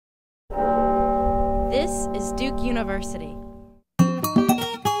This is Duke University.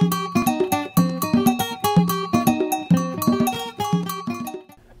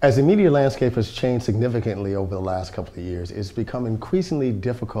 As the media landscape has changed significantly over the last couple of years, it's become increasingly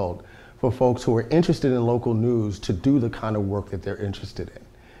difficult for folks who are interested in local news to do the kind of work that they're interested in.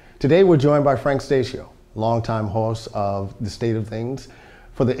 Today we're joined by Frank Stasio, longtime host of The State of Things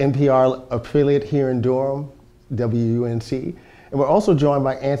for the NPR affiliate here in Durham, WUNC. And we're also joined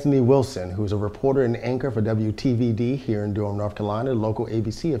by Anthony Wilson, who's a reporter and anchor for WTVD here in Durham, North Carolina, local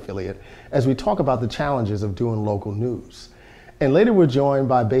ABC affiliate, as we talk about the challenges of doing local news. And later we're joined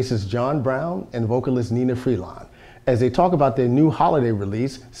by bassist John Brown and vocalist Nnenna Freelon as they talk about their new holiday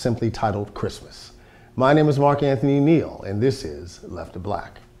release simply titled Christmas. My name is Mark Anthony Neal, and this is Left of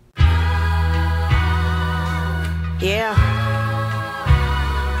Black. Yeah.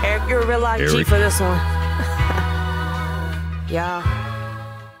 Eric, you're a real IG for this one. Yeah.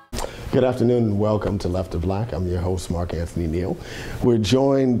 Good afternoon and welcome to Left of Black. I'm your host, Mark Anthony Neal. We're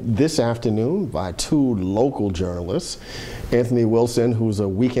joined this afternoon by two local journalists, Anthony Wilson, who's a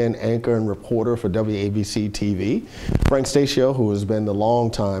weekend anchor and reporter for WABC TV, Frank Stasio, who has been the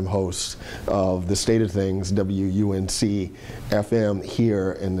longtime host of The State of Things, WUNC FM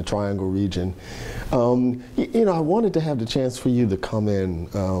here in the Triangle region. You know, I wanted to have the chance for you to come in.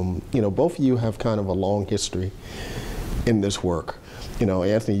 You know, both of you have kind of a long history in this work. You know,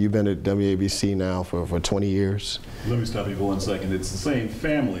 Anthony, you've been at WABC now for 20 years. Let me stop you for 1 second. It's the same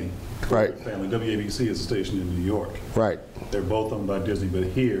family. Right. Family. WABC is a station in New York. Right. They're both owned by Disney, but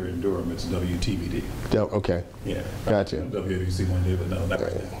here in Durham, it's WTVD. Okay. Yeah. Gotcha. WABC one day, but no, not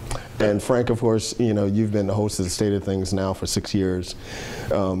right now. And Frank, of course, you know, you've been the host of The State of Things now for 6 years.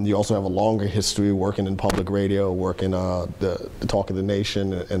 You also have a longer history working in public radio, working the Talk of the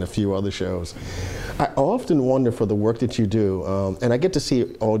Nation and a few other shows. I often wonder for the work that you do, and I get to see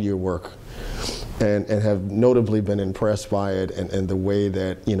all your work and have notably been impressed by it and the way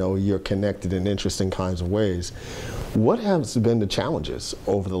that, you know, you're connected in interesting kinds of ways. What has been the challenges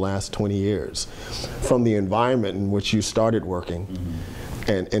over the last 20 years from the environment in which you started working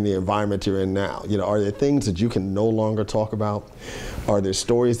and the environment you're in now? You know, are there things that you can no longer talk about? Are there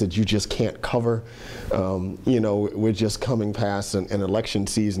stories that you just can't cover? You know, we're just coming past an election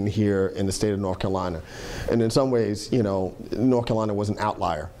season here in the state of North Carolina. And in some ways, you know, North Carolina was an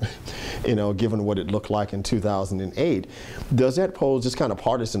outlier, you know, given what it looked like in 2008. Does that pose just kind of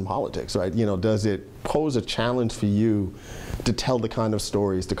partisan politics, right? You know, does it pose a challenge for you to tell the kind of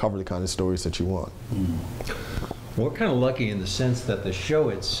stories, to cover the kind of stories that you want? Well, we're kind of lucky in the sense that the show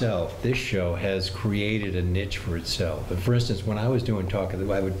itself, this show, has created a niche for itself. But for instance, when I was doing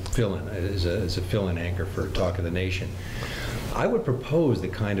I would fill in as a fill-in anchor for Talk of the Nation. I would propose the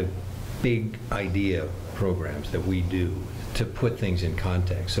kind of big idea programs that we do to put things in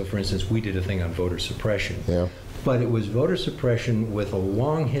context. So for instance, we did a thing on voter suppression. Yeah. But it was voter suppression with a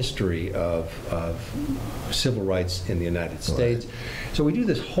long history of civil rights in the United States. Right. So we do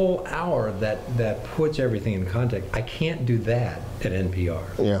this whole hour that puts everything in context. I can't do that at NPR.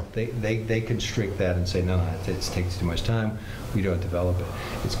 Yeah. They constrict that and say, no, it takes too much time. We don't develop it.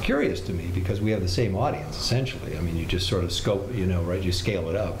 It's curious to me because we have the same audience, essentially. I mean, you just sort of scope, you know, right? You scale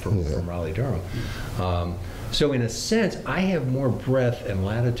it up from Raleigh-Durham. So in a sense, I have more breadth and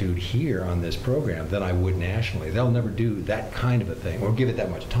latitude here on this program than I would nationally. They'll never do that kind of a thing or give it that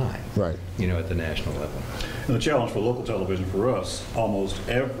much time, right? You know, at the national level. And the challenge for local television for us, almost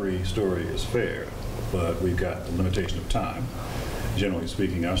every story is fair, but we've got the limitation of time. Generally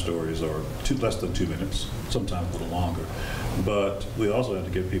speaking, our stories are less than 2 minutes, sometimes a little longer. But we also have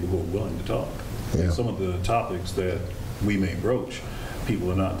to get people who are willing to talk. Yeah. And some of the topics that we may broach,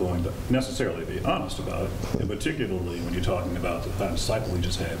 people are not going to necessarily be honest about it, and particularly when you're talking about the kind of cycle we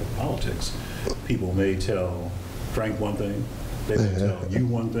just had with politics. People may tell Frank one thing, they may tell you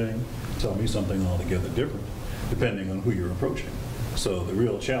one thing, tell me something altogether different, depending on who you're approaching. So the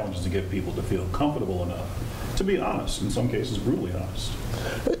real challenge is to get people to feel comfortable enough to be honest, in some cases brutally honest.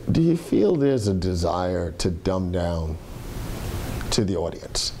 Do you feel there's a desire to dumb down to the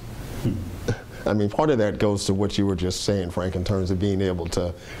audience? I mean, part of that goes to what you were just saying, Frank, in terms of being able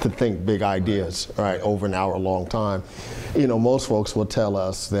to think big ideas, right, over an hour-long time. You know, most folks will tell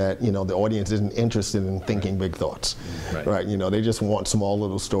us that, you know, the audience isn't interested in thinking big thoughts, right? You know, they just want small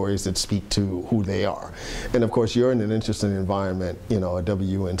little stories that speak to who they are. And of course, you're in an interesting environment, you know, at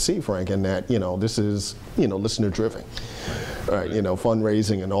WUNC, Frank, in that, you know, this is, you know, listener-driven, right? You know,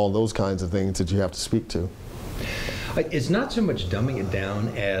 fundraising and all those kinds of things that you have to speak to. It's not so much dumbing it down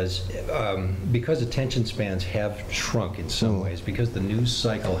as because attention spans have shrunk in some ways, because the news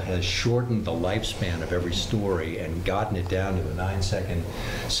cycle has shortened the lifespan of every story and gotten it down to a 9-second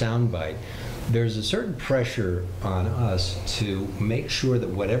soundbite. there's a certain pressure on us to make sure that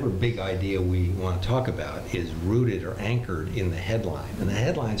whatever big idea we want to talk about is rooted or anchored in the headline. And the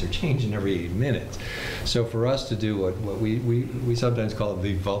headlines are changing every 8 minutes. So for us to do what we sometimes call it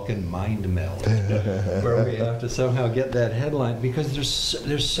the Vulcan mind meld, where we have to somehow get that headline, because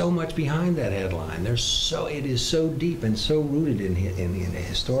there's so much behind that headline. It is so deep and so rooted in a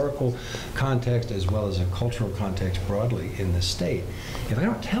historical context as well as a cultural context broadly in the state. If I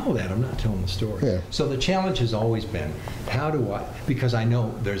don't tell that, I'm not telling the story. Yeah. So the challenge has always been, because I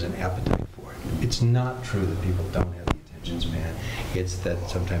know there's an appetite for it. It's not true that people don't have the attention span. It's that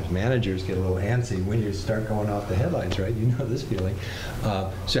sometimes managers get a little antsy when you start going off the headlines, right? You know this feeling.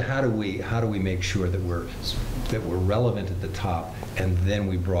 So how do we make sure that we're relevant at the top, and then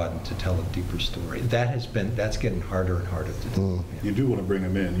we broaden to tell a deeper story? That's getting harder and harder to do. Yeah. You do want to bring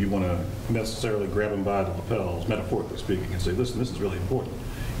them in. You want to necessarily grab them by the lapels, metaphorically speaking, and say, listen, this is really important.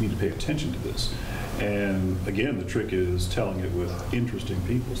 You need to pay attention to this. And again, the trick is telling it with interesting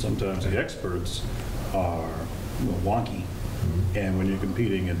people. Sometimes the experts are wonky. And when you're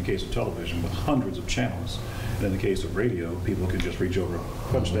competing, in the case of television, with hundreds of channels, and in the case of radio, people can just reach over and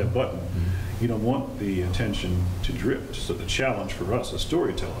punch that button. You don't want the attention to drift. So the challenge for us as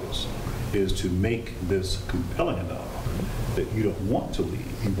storytellers is to make this compelling enough that you don't want to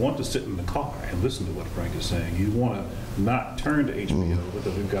leave. You want to sit in the car and listen to what Frank is saying. You want to not turn to HBO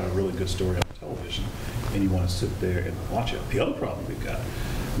because we've got a really good story on television, and you want to sit there and watch it. The other problem we've got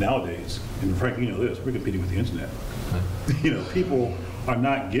nowadays, and Frank, you know this, we're competing with the internet. People are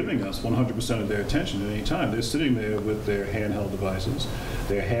not giving us 100% of their attention at any time. They're sitting there with their handheld devices.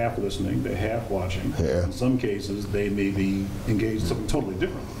 They're half listening, they're half watching. Yeah. In some cases, they may be engaged in something totally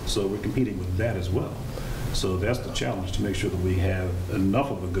different. So we're competing with that as well. So that's the challenge, to make sure that we have enough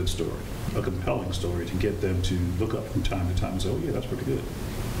of a good story, a compelling story, to get them to look up from time to time and say, oh yeah, that's pretty good.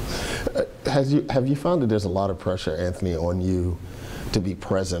 Have you found that there's a lot of pressure, Anthony, on you to be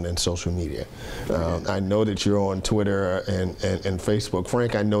present in social media? I know that you're on Twitter and Facebook.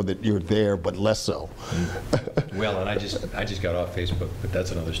 Frank, I know that you're there, but less so. Well, and I just got off Facebook, but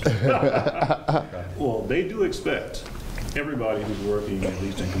that's another story. Well, they do expect everybody who's working, at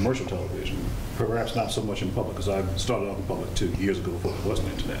least in commercial television, perhaps not so much in public, because I started off in public 2 years ago before there wasn't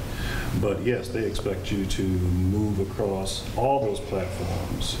internet. But yes, they expect you to move across all those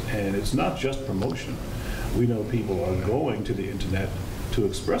platforms. And it's not just promotion. We know people are going to the internet to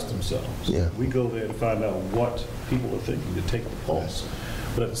express themselves. Yeah. We go there to find out what people are thinking, to take the pulse.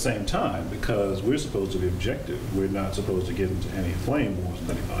 But at the same time, because we're supposed to be objective, we're not supposed to get into any flame wars with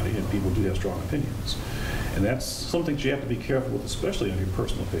anybody, and people do have strong opinions. And that's something that you have to be careful with, especially on your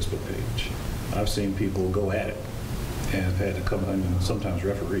personal Facebook page. I've seen people go at it and have had to come in and sometimes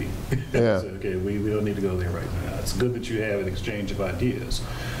referee. Yeah. Say, okay, we don't need to go there right now. It's good that you have an exchange of ideas.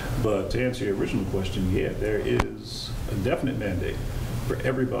 But to answer your original question, yeah, there is a definite mandate for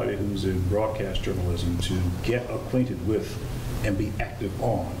everybody who's in broadcast journalism to get acquainted with and be active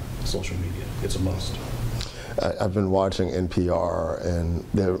on social media. It's a must. I've been watching NPR, and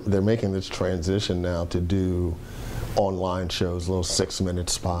they're making this transition now to do online shows, little 6-minute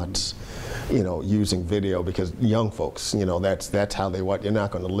spots, using video, because young folks, that's how they watch. You're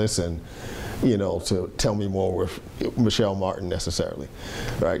not going to listen, to Tell Me More with Michelle Martin necessarily,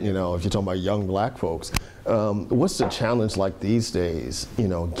 right? If you're talking about young black folks, what's the challenge like these days,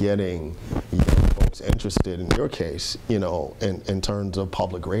 getting young folks interested, in your case, in terms of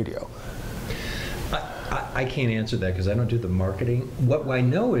public radio? I can't answer that because I don't do the marketing. What I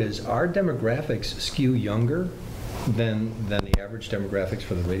know is our demographics skew younger than the average demographics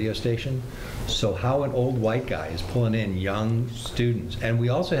for the radio station. So how an old white guy is pulling in young students, and we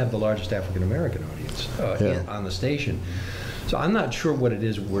also have the largest African American audience on the station. So I'm not sure what it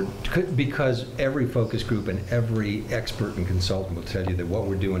is because every focus group and every expert and consultant will tell you that what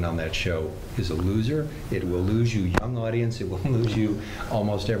we're doing on that show is a loser. It will lose you young audience. It will lose you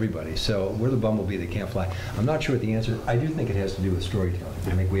almost everybody. So we're the bumblebee that can't fly. I'm not sure what the answer is. I do think it has to do with storytelling.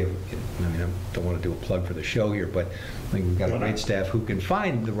 I think we have, I don't want to do a plug for the show here, but I think we've got a great staff who can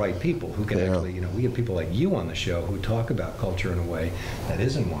find the right people, who can actually, we get people like you on the show who talk about culture in a way that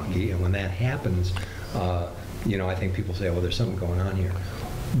isn't wonky. And when that happens, I think people say, well, there's something going on here.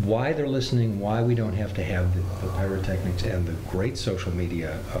 Why they're listening, why we don't have to have the pyrotechnics and the great social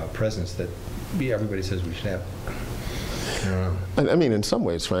media presence that everybody says we should have. I mean, in some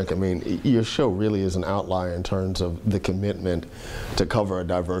ways, Frank, I mean, your show really is an outlier in terms of the commitment to cover a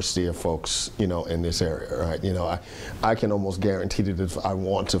diversity of folks, you know, in this area, right? You know, I can almost guarantee that if I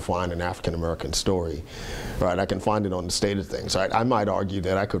want to find an African-American story, right, I can find it on the State of Things, right? I might argue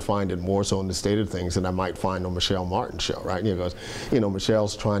that I could find it more so in the State of Things than I might find on Michelle Martin's show, right? Because, you know,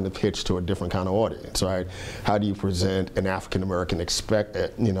 Michelle's trying to pitch to a different kind of audience, right? How do you present an African-American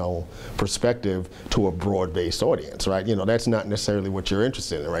perspective to a broad-based audience, right? You know, that's not necessarily what you're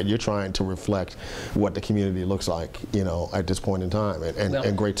interested in, right? You're trying to reflect what the community looks like, you know, at this point in time,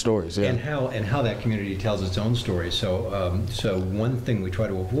 and great stories, yeah. And how that community tells its own story. So, so one thing we try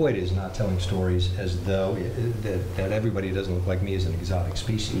to avoid is not telling stories as though that everybody doesn't look like me as an exotic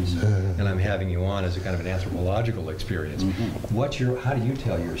species, and I'm having you on as a kind of an anthropological experience. How do you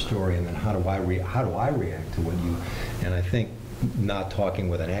tell your story, and then how do I react to what you? And I think not talking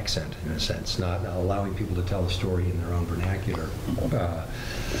with an accent, in a sense, not allowing people to tell a story in their own vernacular.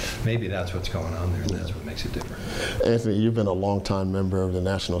 Maybe that's what's going on there, and that's what makes it different. Anthony, you've been a longtime member of the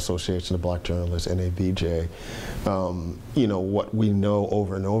National Association of Black Journalists, NABJ. You know, what we know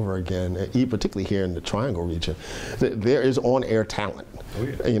over and over again, particularly here in the Triangle region, there is on-air talent. Oh,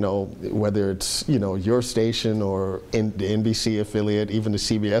 yeah. You know, whether it's, you know, your station or the NBC affiliate, even the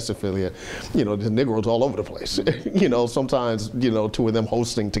CBS affiliate, you know, there's Negroes all over the place. You know, sometimes, you know, two of them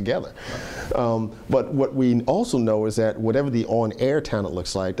hosting together. But what we also know is that whatever the on-air talent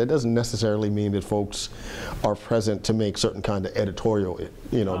looks like, that doesn't necessarily mean that folks are present to make certain kind of editorial,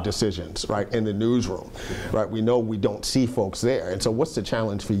 you know, decisions, right, in the newsroom, right? We know we don't see folks there. And so what's the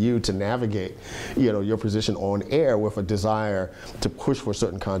challenge for you to navigate, you know, your position on air with a desire to push for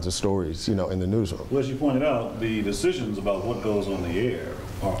certain kinds of stories, you know, in the newsroom? Well, as you pointed out, the decisions about what goes on the air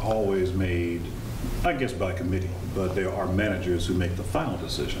are always made, I guess, by committee, but there are managers who make the final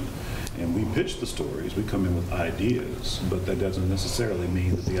decision. And we pitch the stories, we come in with ideas, but that doesn't necessarily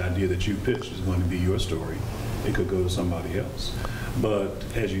mean that the idea that you pitched is going to be your story. It could go to somebody else. But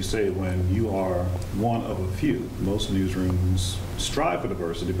as you say, when you are one of a few, most newsrooms strive for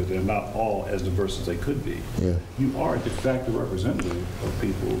diversity, but they're not all as diverse as they could be. Yeah. You are a de facto representative of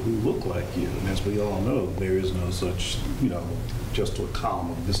people who look like you. And as we all know, there is no such, you know, just a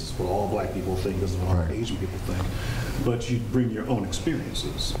column of this is what all black people think, this is what all Asian people think. But you bring your own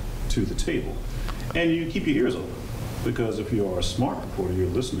experiences to the table. And you keep your ears open. Because if you are a smart reporter, you're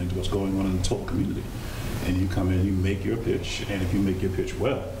listening to what's going on in the total community. And you come in, you make your pitch, and if you make your pitch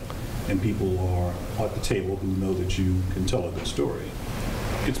well, and people are at the table who know that you can tell a good story,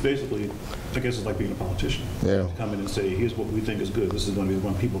 it's basically, I guess it's like being a politician. Yeah. To come in and say, here's what we think is good, this is going to be the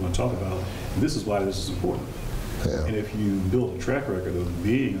one people are going to talk about, and this is why this is important. Yeah. And if you build a track record of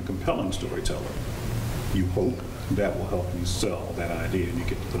being a compelling storyteller, you hope that will help you sell that idea and you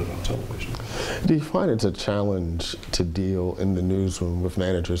get to put it on television. Do you find it's a challenge to deal in the newsroom with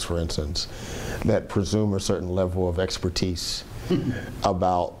managers, for instance, that presume a certain level of expertise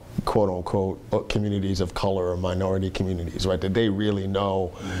about quote-unquote communities of color or minority communities, right? That they really know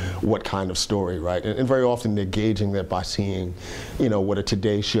what kind of story, right? And very often they're gauging that by seeing, you know, what a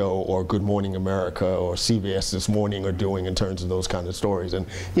Today Show or Good Morning America or CBS This Morning are doing in terms of those kind of stories. And,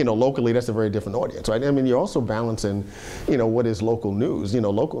 you know, locally that's a very different audience, right? I mean, you're also balancing, you know, what is local news. You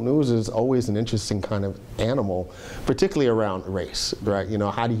know, local news is always an interesting kind of animal, particularly around race, right? You know,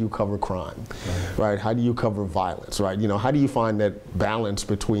 how do you cover crime, right? How do you cover violence, right? You know, how do you find that balance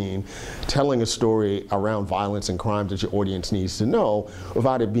between telling a story around violence and crimes that your audience needs to know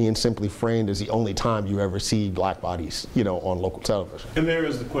without it being simply framed as the only time you ever see black bodies, you know, on local television? And there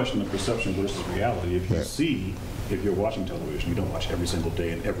is the question of perception versus reality. If you see, if you're watching television, you don't watch every single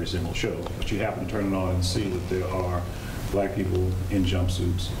day and every single show, but you happen to turn it on and see that there are black people in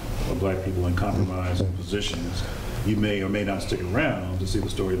jumpsuits or black people in compromising positions, you may or may not stick around to see the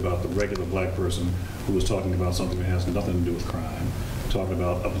story about the regular black person who is talking about something that has nothing to do with crime, talking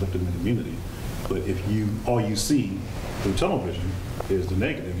about uplifting the community. But if all you see through television is the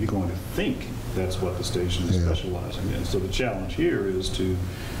negative, you're going to think that's what the station is specializing in. So the challenge here is to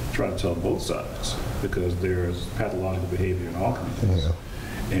try to tell both sides, because there's pathological behavior in all communities.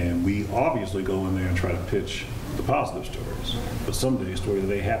 And we obviously go in there and try to pitch the positive stories, but someday a story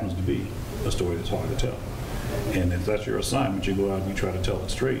today happens to be a story that's hard to tell. And if that's your assignment, you go out and you try to tell it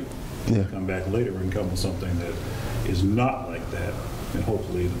straight. You come back later and come with something that is not like that. And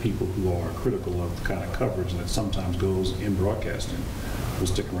hopefully the people who are critical of the kind of coverage that sometimes goes in broadcasting will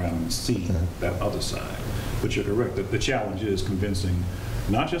stick around and see that other side. But you're correct, that the challenge is convincing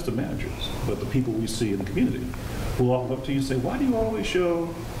not just the managers, but the people we see in the community who walk up to you and say, why do you always show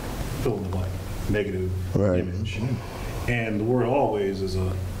fill in the blank, negative image? And the word always is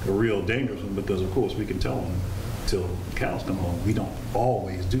a real dangerous one, because of course we can tell them till the cows come home. We don't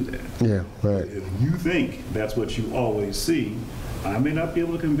always do that. Yeah, right. If you think that's what you always see, I may not be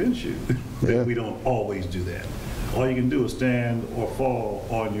able to convince you that we don't always do that. All you can do is stand or fall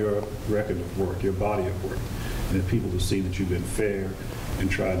on your record of work, your body of work. And if people will see that you've been fair and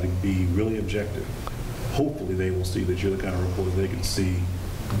tried to be really objective, hopefully they will see that you're the kind of reporter they can see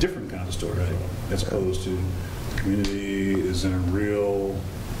different kinds of stories from, as opposed to the community is in a real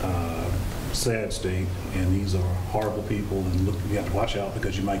sad state, and these are horrible people, and look, you have to watch out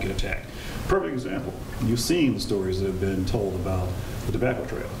because you might get attacked. Perfect example. You've seen the stories that have been told about the tobacco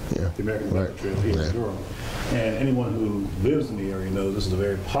trail, the American Tobacco Trail here in Durham. And anyone who lives in the area knows this is a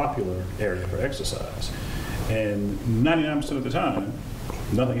very popular area for exercise. And 99% of the time,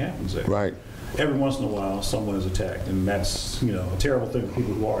 nothing happens there. Right. Every once in a while, someone is attacked, and that's, you know, a terrible thing for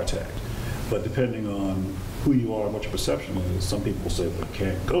people who are attacked. But depending on who you are and what your perception is, some people will say, well, you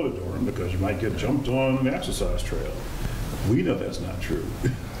can't go to Durham because you might get jumped on an exercise trail. We know that's not true,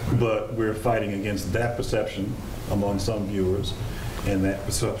 but we're fighting against that perception among some viewers and that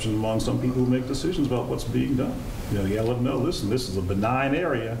perception among some people who make decisions about what's being done. You know, you gotta let them know, listen, this is a benign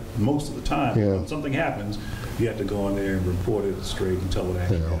area most of the time. When something happens, you have to go in there and report it straight and tell what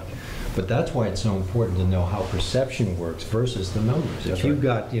actually happened. But that's why it's so important to know how perception works versus the numbers. If you've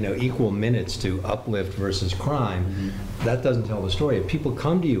got, you know, equal minutes to uplift versus crime, that doesn't tell the story. If people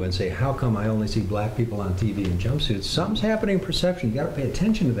come to you and say, how come I only see black people on TV in jumpsuits, something's happening in perception. You got to pay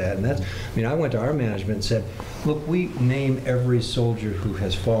attention to that. And that's, I mean, I went to our management and said, look, we name every soldier who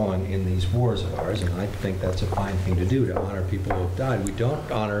has fallen in these wars of ours, and I think that's a fine thing to do, to honor people who have died. We don't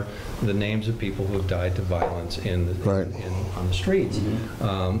honor the names of people who have died to violence on the streets.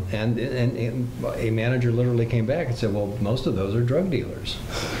 And a manager literally came back and said, well, most of those are drug dealers.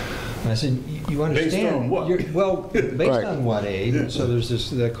 And I said, you understand? Based on what? Well, based on what, A, so there's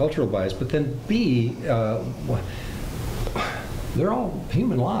this cultural bias, but then B, they're all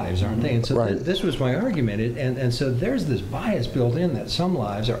human lives, aren't they? And so this was my argument, and so there's this bias built in that some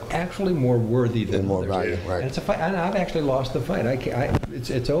lives are actually more worthy than more others. value, And it's a fight, and I've actually lost the fight.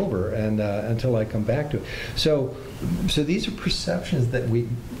 It's over, and until I come back to it. So these are perceptions that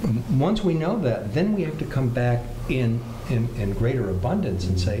once we know that, then we have to come back in greater abundance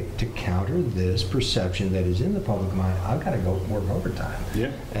and say, to counter this perception that is in the public mind, I've got to go work overtime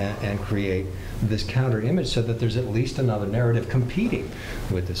and create this counter image so that there's at least another narrative competing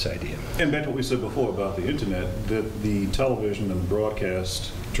with this idea. And back to what we said before about the internet, that the television and the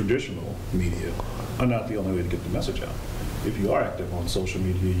broadcast traditional media are not the only way to get the message out. If you are active on social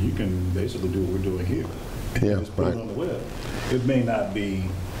media, you can basically do what we're doing here. Just put it on the web. It may not be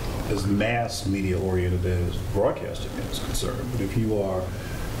as mass media oriented as broadcasting is concerned, but if you are,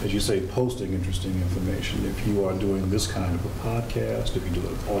 as you say, posting interesting information, if you are doing this kind of a podcast, if you do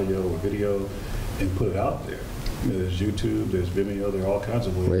an audio or video and put it out there, you know, there's YouTube, there's Vimeo, there are all kinds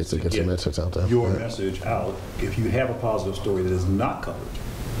of ways to get your message out there. Your message out. If you have a positive story that is not covered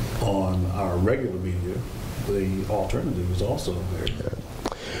on our regular media, the alternative is also there.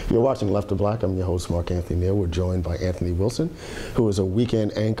 You're watching Left to Black. I'm your host, Mark Anthony Neal. We're joined by Anthony Wilson, who is a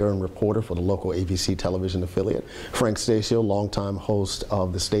weekend anchor and reporter for the local ABC television affiliate. Frank Stasio, longtime host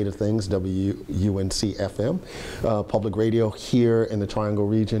of The State of Things, WUNC-FM, public radio here in the Triangle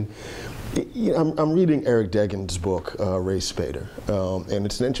region. I'm reading Eric Deggans' book, Race Baiter, and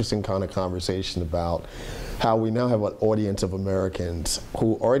it's an interesting kind of conversation about how we now have an audience of Americans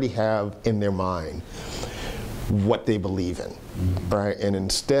who already have in their mind what they believe in, right? And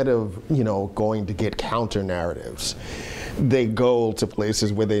instead of, you know, going to get counter narratives, they go to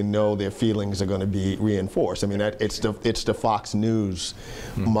places where they know their feelings are going to be reinforced. I mean, it's the Fox News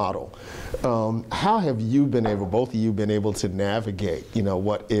model. How have you been able, both of you, been able to navigate, you know,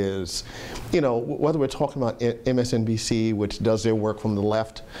 what is, you know, whether we're talking about MSNBC, which does their work from the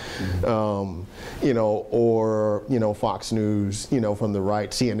left, you know, or, you know, Fox News, you know, from the right.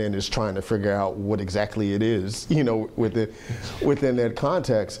 CNN is trying to figure out what exactly it is, you know, within that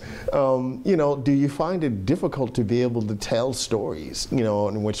context. You know, do you find it difficult to be able to tell stories, you know,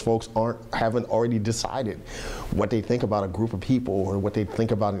 in which folks haven't already decided what they think about a group of people or what they think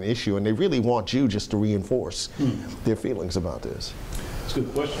about an issue, and they really want you just to reinforce their feelings about this? It's a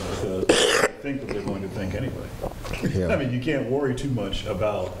good question, because I think that they're going to think anyway. I mean, you can't worry too much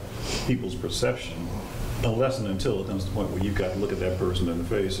about people's perception unless and until it comes to the point where you've got to look at that person in the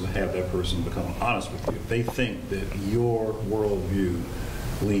face and have that person become honest with you. If they think that your worldview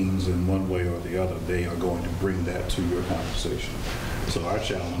leans in one way or the other, they are going to bring that to your conversation. So our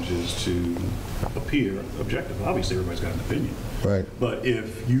challenge is to appear objective. Obviously, everybody's got an opinion. Right. But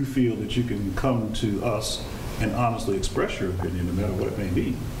if you feel that you can come to us and honestly express your opinion, no matter what it may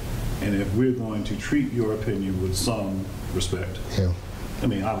be, And if we're going to treat your opinion with some respect, Yeah. I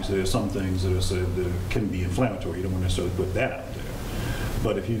mean, obviously there's some things that are said that can be inflammatory. You don't want to necessarily put that out there.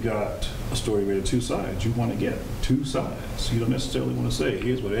 But if you got a story with two sides, you want to get two sides. You don't necessarily want to say,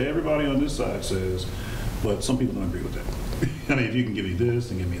 here's what everybody on this side says, but some people don't agree with that. I mean, if you can give me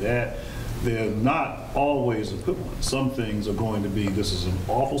this and give me that, they're not always equivalent. Some things are going to be, this is an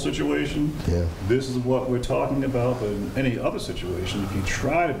awful situation. Yeah. This is what we're talking about. But in any other situation, if you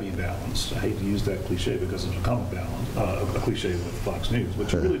try to be balanced, I hate to use that cliche because it's become a cliche with Fox News,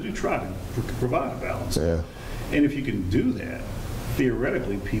 but you really do try to provide a balance. Yeah. And if you can do that,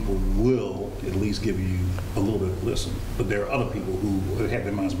 theoretically, people will at least give you a little bit of listen. But there are other people who have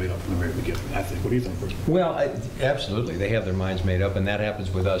their minds made up from the very beginning, I think. What do you think, Chris? Well, absolutely. They have their minds made up, and that happens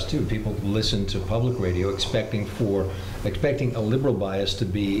with us, too. People listen to public radio expecting a liberal bias to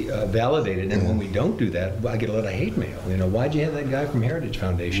be validated, and when we don't do that, I get a lot of hate mail. You know, why'd you have that guy from Heritage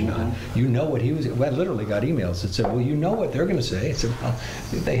Foundation on? You know what he was... Well, I literally got emails that said, well, you know what they're going to say. I said, well,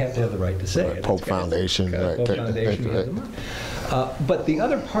 they have to have the right to say it. Pope Foundation. Pope Foundation, we have them on. But the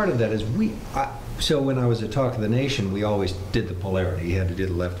other part of that is so when I was at Talk of the Nation, we always did the polarity. You had to do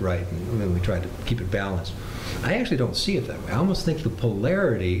the left-right, and then we tried to keep it balanced. I actually don't see it that way. I almost think the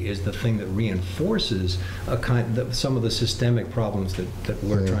polarity is the thing that reinforces some of the systemic problems that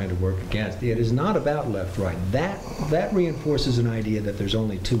we're trying to work against. It is not about left-right. That reinforces an idea that there's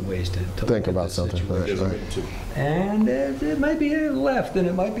only two ways to think about something. Right. And it might be left, and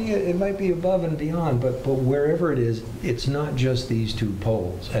it might be above and beyond. But wherever it is, it's not just these two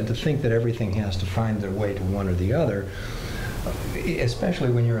poles. And to think that everything has to find their way to one or the other, especially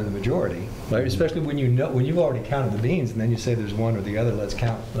when you're in the majority, right? Especially when you've already counted the beans, and then you say there's one or the other. Let's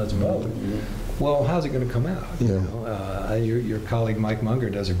vote. Well, how's it going to come out? Yeah. Your colleague Mike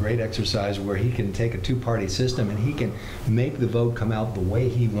Munger does a great exercise where he can take a two-party system and he can make the vote come out the way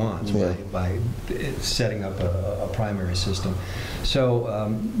he wants by setting up a primary system.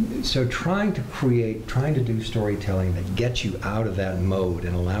 So trying to do storytelling that gets you out of that mode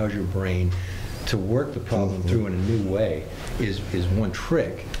and allows your brain to work the problem through in a new way is one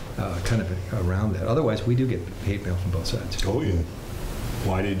trick kind of around that. Otherwise, we do get hate mail from both sides. Oh, yeah.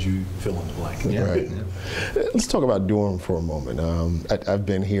 Why did you fill in the blank? Yeah. Right. Yeah. Let's talk about Durham for a moment. I've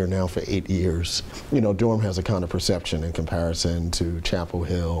been here now for 8 years. You know, Durham has a kind of perception in comparison to Chapel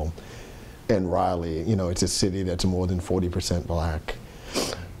Hill and Raleigh. You know, it's a city that's more than 40% black.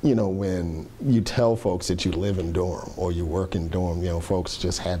 You know, when you tell folks that you live in Durham or you work in Durham, you know, folks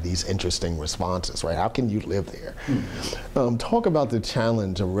just have these interesting responses, right? How can you live there? Talk about the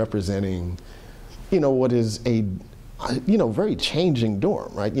challenge of representing, you know, what is a very changing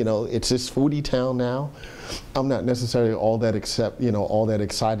Durham, right? You know, it's this foodie town now. I'm not necessarily all that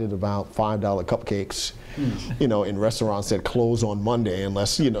excited about $5 cupcakes, you know, in restaurants that close on Monday,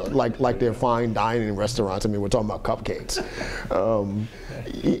 unless, you know, like they're fine dining restaurants. I mean, we're talking about cupcakes.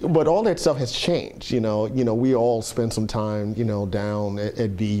 But all that stuff has changed, you know. We all spent some time, you know, down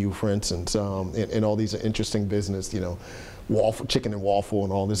at BU, for instance, and all these interesting business, you know, chicken and waffle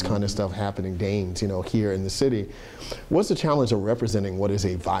and all this kind of stuff happening, Danes, you know, here in the city. What's the challenge of representing what is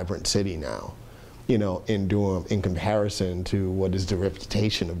a vibrant city now, you know, in Durham in comparison to what is the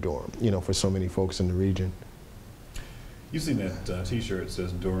reputation of Durham, you know, for so many folks in the region? You've seen that T-shirt that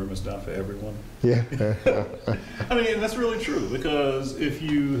says Durham is not for everyone? Yeah. I mean, that's really true, because if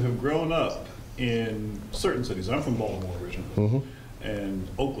you have grown up in certain cities, I'm from Baltimore originally, and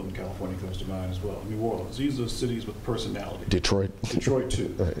Oakland, California comes to mind as well, New Orleans. These are cities with personality. Detroit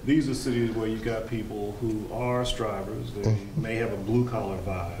too. Right. These are cities where you've got people who are strivers. They may have a blue-collar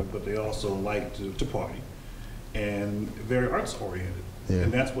vibe, but they also like to party, and very arts-oriented. Yeah.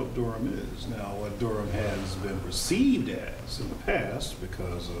 And that's what Durham is. Now, what Durham has been perceived as in the past,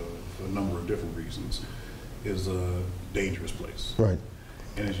 because of a number of different reasons, is a dangerous place. Right.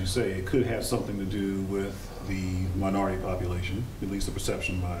 And as you say, it could have something to do with the minority population, at least the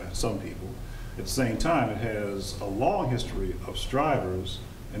perception by some people. At the same time, it has a long history of strivers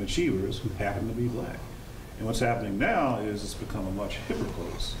and achievers who happen to be black. And what's happening now is it's become a much hipper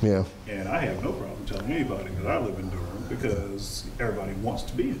place. Yeah. And I have no problem telling anybody that I live in Durham, because everybody wants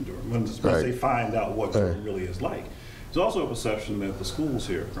to be in Durham once they find out what Durham really is like. There's also a perception that the schools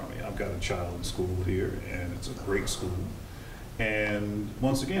here are crummy. I've got a child in school here, and it's a great school. And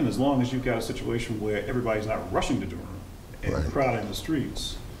once again, as long as you've got a situation where everybody's not rushing to Durham and crowding the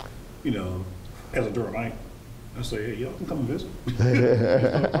streets, you know, as a Durhamite, I say, hey, y'all can come and visit.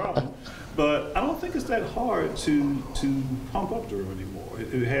 There's no problem. But I don't think it's that hard to pump up Durham anymore.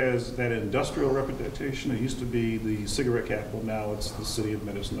 It has that industrial reputation. It used to be the cigarette capital. Now it's the city of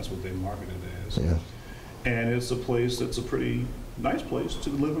medicine. That's what they market it as. Yeah. And it's a place that's a pretty nice place to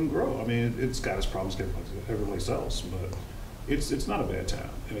live and grow. I mean, it's got its problems every place else, but it's not a bad town,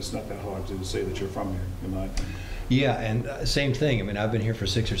 and it's not that hard to say that you're from here, in my opinion. Yeah, and same thing. I mean, I've been here for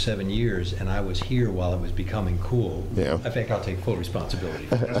 6 or 7 years, and I was here while it was becoming cool. Yeah. In fact, I'll take full responsibility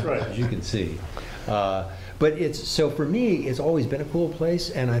for that. That's right. As you can see. But so for me, it's always been a cool place,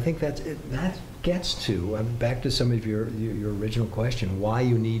 and I think that gets to, back to some of your original question, why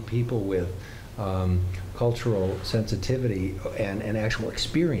you need people with cultural sensitivity and actual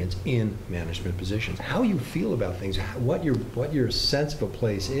experience in management positions. How you feel about things, what your sense of a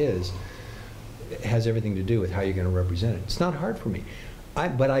place is, has everything to do with how you're going to represent it. It's not hard for me.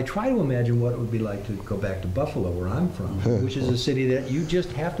 But I try to imagine what it would be like to go back to Buffalo, where I'm from, which is a city that you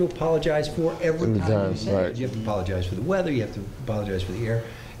just have to apologize for every time you say it. You have to apologize for the weather, you have to apologize for the air,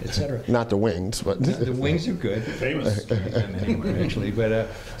 etc. Not the wings, but the wings are good. Famous. Anyway, actually, but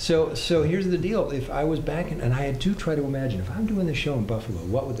so here's the deal. If I was back and I had to try to imagine, if I'm doing the show in Buffalo,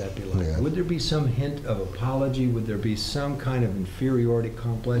 what would that be like? Yeah. Would there be some hint of apology? Would there be some kind of inferiority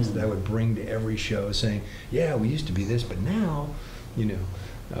complex that I would bring to every show, saying, "Yeah, we used to be this, but now,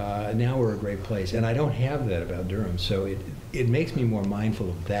 now we're a great place." And I don't have that about Durham, so it makes me more mindful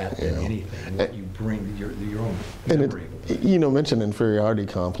of that than anything. What you bring your own memory. Mentioned inferiority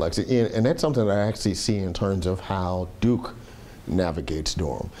complex, and that's something that I actually see in terms of how Duke navigates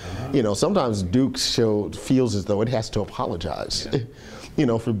Durham. Sometimes Duke feels as though it has to apologize,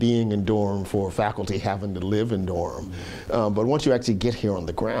 for being in Durham, for faculty having to live in Durham. But once you actually get here on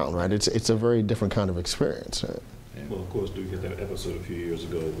the ground, right, it's a very different kind of experience. Right? Well, of course, Duke had that episode a few years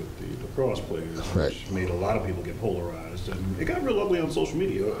ago with the lacrosse players, which Right. made a lot of people get polarized, and it got real ugly on social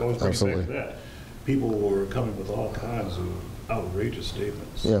media. I always bring it back to that. People were coming with all kinds of outrageous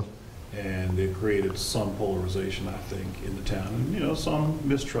statements. Yeah. And it created some polarization, I think, in the town. And, some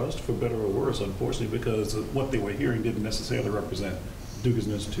mistrust, for better or worse, unfortunately, because what they were hearing didn't necessarily represent Duke as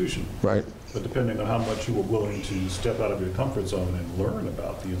an institution. Right. But depending on how much you were willing to step out of your comfort zone and learn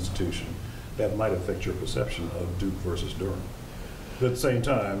about the institution, that might affect your perception of Duke versus Durham. But at the same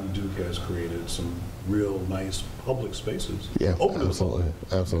time, Duke has created some real nice public spaces, Yeah, open to the absolutely,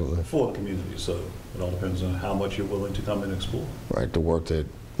 public, absolutely. for the community. So it all depends on how much you're willing to come and explore. Right, the work that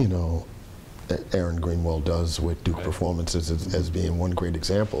Aaron Greenwell does with Duke Performances as being one great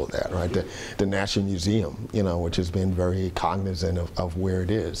example of that, right? The National Museum, which has been very cognizant of where it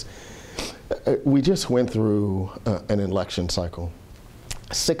is. We just went through an election cycle,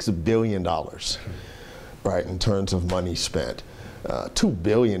 $6 billion, right, in terms of money spent. $2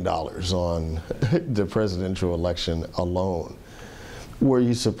 billion on the presidential election alone. Were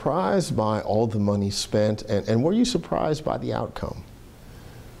you surprised by all the money spent, and were you surprised by the outcome?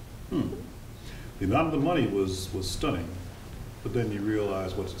 The amount of the money was stunning, but then you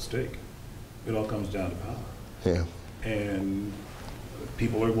realize what's at stake. It all comes down to power. Yeah. And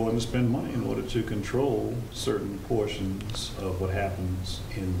people are willing to spend money in order to control certain portions of what happens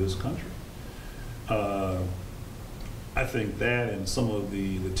in this country. I think that and some of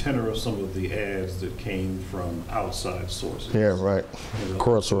the tenor of some of the ads that came from outside sources. Yeah, right.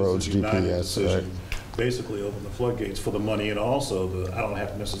 Crossroads, GPS, right. Basically open the floodgates for the money, and also I don't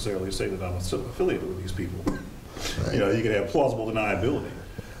have to necessarily say that I'm affiliated with these people. Right. You can have plausible deniability.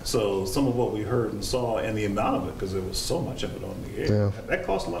 So some of what we heard and saw, and the amount of it, because there was so much of it on the air, that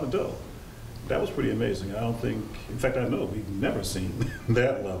cost a lot of dough. That was pretty amazing. I don't think, in fact, I know we've never seen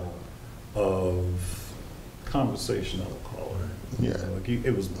that level of conversation, I would call it. Yeah.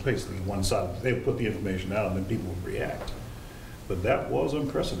 It was basically one side. They would put the information out and then people would react. But that was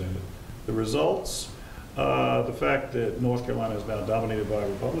unprecedented. The results, the fact that North Carolina is now dominated by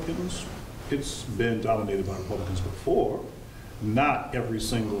Republicans, it's been dominated by Republicans before. Not every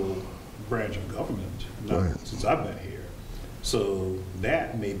single branch of government, not since I've been here. So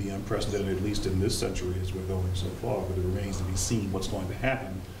that may be unprecedented, at least in this century as we're going so far, but it remains to be seen what's going to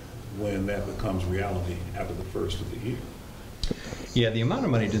happen when that becomes reality after the first of the year. Yeah, the amount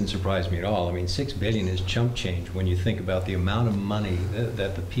of money didn't surprise me at all. I mean, $6 billion is chump change when you think about the amount of money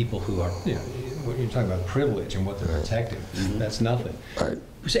that the people who are, when you're talking about privilege and what they're protecting, that's nothing. Right.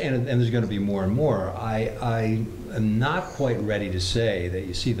 And there's going to be more and more. I am not quite ready to say that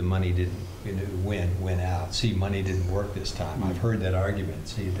you see the money didn't win out. See, money didn't work this time. I've heard that argument.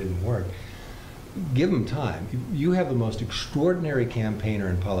 See, it didn't work. Give them time. You have the most extraordinary campaigner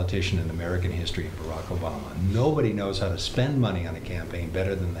and politician in American history, Barack Obama. Nobody knows how to spend money on a campaign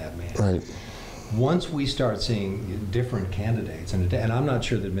better than that man. Right. once we start seeing different candidates, and I'm not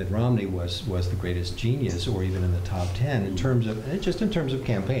sure that Mitt Romney was the greatest genius or even in the top 10 in terms of, just in terms of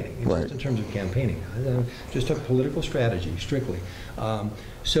campaigning, just in terms of campaigning, just a political strategy, strictly.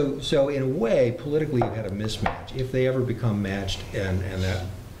 So in a way, politically, you had a mismatch. If they ever become matched and that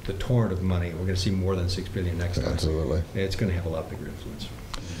the torrent of money, we're going to see more than $6 billion next time. Absolutely. It's going to have a lot bigger influence.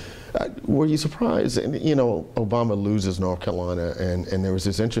 Were you surprised? And, you know, Obama loses North Carolina, and there was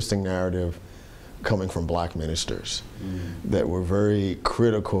this interesting narrative coming from black ministers that were very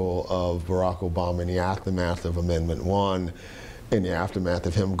critical of Barack Obama in the aftermath of Amendment 1, in the aftermath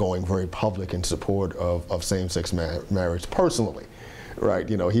of him going very public in support of same-sex marriage personally. Right,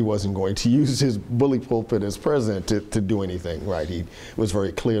 you know, he wasn't going to use his bully pulpit as president to do anything. Right, he was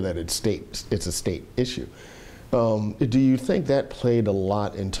very clear that it's a state issue. Do you think that played a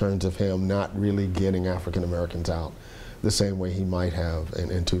lot in terms of him not really getting African Americans out the same way he might have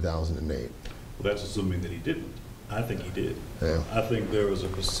in 2008? Well, that's assuming that he didn't. I think he did. Yeah. I think there was a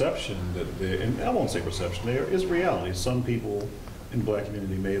perception that there, and I won't say perception, there is reality. Some people in the black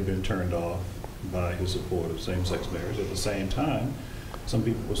community may have been turned off by his support of same-sex marriage. At the same time, some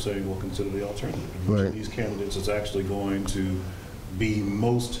people were saying, well, consider the alternative. Which of these candidates is actually going to be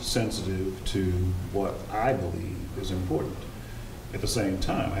most sensitive to what I believe is important. At the same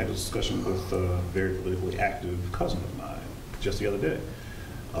time, I had a discussion with a very politically active cousin of mine just the other day.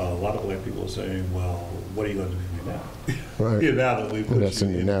 A lot of black people are saying, well, what are you going to do for me now? Right. Now that we put That's you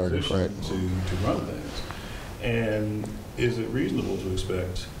in your in narrative, position right? to run things. And is it reasonable to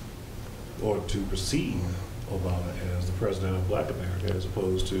expect or to perceive Obama as the president of black America as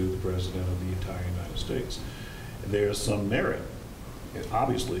opposed to the president of the entire United States? There's some merit.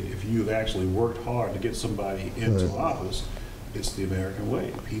 Obviously, if you've actually worked hard to get somebody into office, it's the American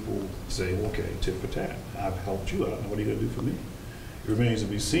way. People say, okay, tit for tat. I've helped you out. Now what are you going to do for me? It remains to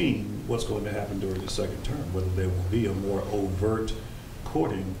be seen what's going to happen during the second term, whether there will be a more overt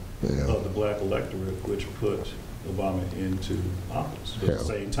courting of the black electorate which put Obama into office. But at the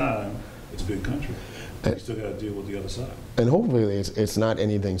same time, it's a big country. You still got to deal with the other side. And hopefully it's not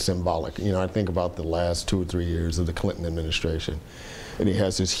anything symbolic. You know, I think about the last 2 or 3 years of the Clinton administration, and he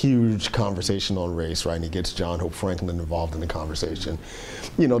has this huge conversation on race, right? And he gets John Hope Franklin involved in the conversation.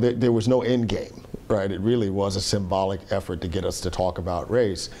 You know, there was no end game, right? It really was a symbolic effort to get us to talk about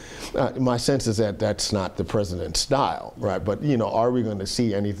race. My sense is that that's not the president's style, right? But, you know, are we going to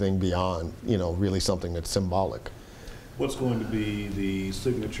see anything beyond, you know, really something that's symbolic? What's going to be the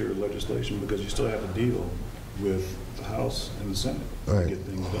signature legislation, because you still have to deal with the House and the Senate to get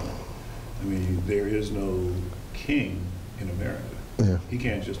things done. I mean, there is no king in America. He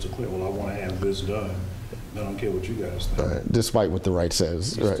can't just declare, well, I want to have this done. I don't care what you guys think. Despite what the right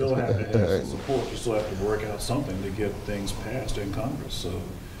says. You still have to have some support. You still have to work out something to get things passed in Congress. So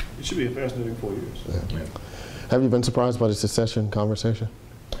it should be a fascinating 4 years. Have you been surprised by the secession conversation?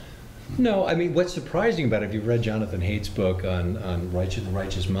 No, I mean, what's surprising about it, if you've read Jonathan Haidt's book on the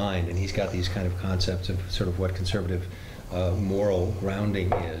Righteous Mind, and he's got these kind of concepts of sort of what conservative moral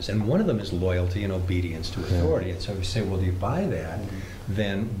grounding is, and one of them is loyalty and obedience to authority. And so if you say, well, do you buy that?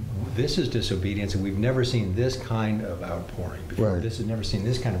 Then this is disobedience, and we've never seen this kind of outpouring before. This has never seen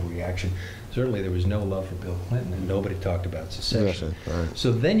this kind of reaction. Certainly there was no love for Bill Clinton, and nobody talked about secession.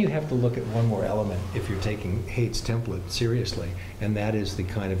 So then you have to look at one more element if you're taking Haidt's template seriously, and that is the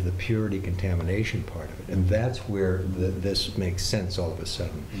kind of the purity contamination part of it. And that's where this makes sense all of a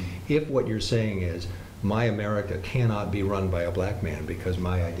sudden. If what you're saying is, my America cannot be run by a black man because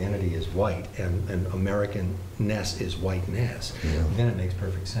my identity is white and Americanness is whiteness, then it makes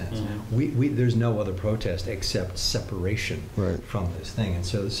perfect sense. There's no other protest except separation from this thing, and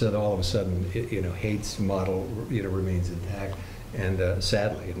so all of a sudden, you know, Haidt's model, you know, remains intact, and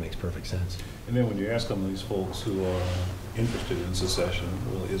sadly, it makes perfect sense. And then when you ask some of these folks who are interested in secession,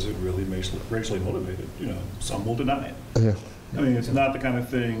 well, is it really racially motivated? You know, some will deny it. I mean, it's not the kind of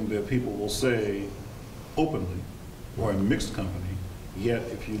thing that people will say openly or in mixed company, yet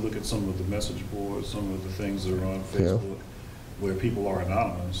if you look at some of the message boards, some of the things that are on Facebook where people are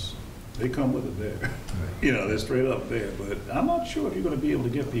anonymous, they come with it there. You know, they're straight up there. But I'm not sure if you're going to be able to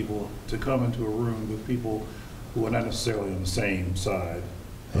get people to come into a room with people who are not necessarily on the same side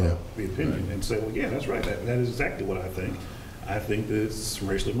of the opinion and say, well, yeah, that's right, that is exactly what I think. I think that it's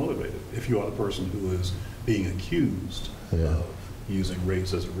racially motivated. If you are the person who is being accused of using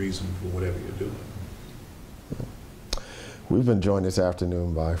race as a reason for whatever you're doing. We've been joined this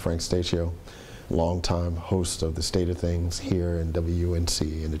afternoon by Frank Stasio, longtime host of The State of Things here in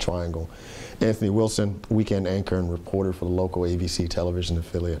WUNC in the Triangle. Anthony Wilson, weekend anchor and reporter for the local ABC television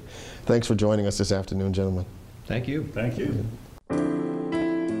affiliate. Thanks for joining us this afternoon, gentlemen. Thank you. Thank you.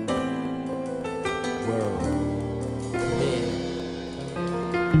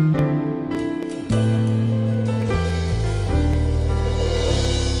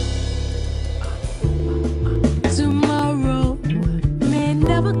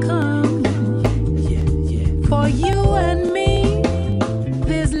 never come. For you and me,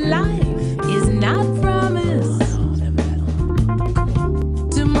 this life is not promised.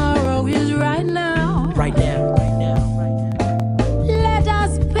 Tomorrow is right now. Right now, right now, right now. Let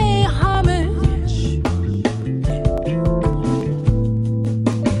us pay homage.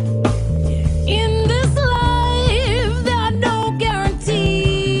 In this life, there are no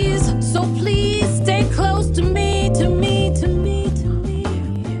guarantees. So please stay close to me, to me, to me, to me.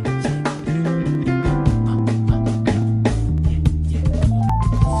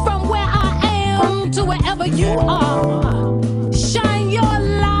 From where I am to wherever you are, shine your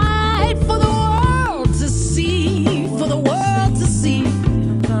light for the world to see, for the world to see.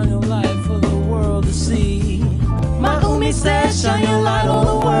 Shine your light for the world to see. My Umi says, shine your light on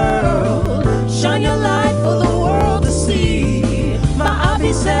the world. Shine your light for the world to see. My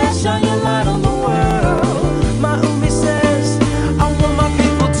Abi says, shine your light on the world. My Umi says, I want my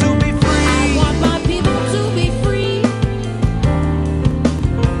people to be free. I want my people to be free.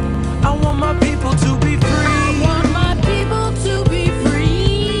 I want my people to be free. I want my people to be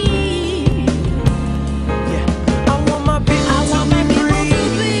free. Yeah. I want my people I want to my be people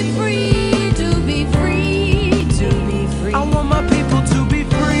free. to be free, to be free. I want my people to be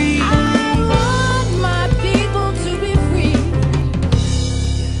free. I want my people to be free.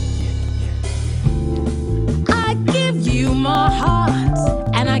 I give you my heart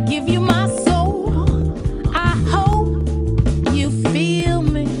and I give you my soul. I hope you feel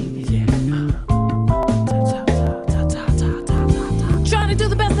me. Trying to do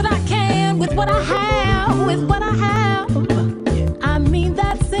the best that I can with what I have, with what I have. I mean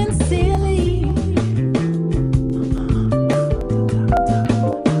that sincerely.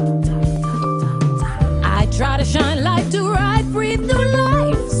 I try to shine light to ride free through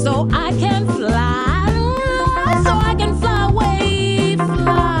life so I can fly, so I can fly away,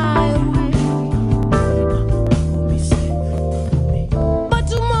 fly away. But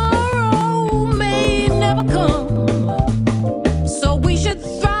tomorrow may never come, so we should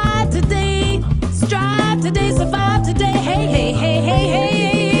strive today, survive today. Hey, hey, hey, hey,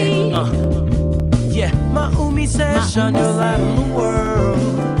 hey. Yeah, my Umi says, shine your light on the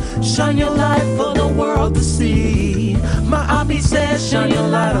world. Shine your light for the world to see. My Abi says, shine your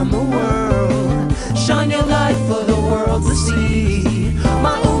light on the world. Shine your light for the world to see.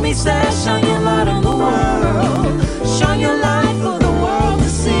 My Umi says, shine your light on the world. Shine your light for the world to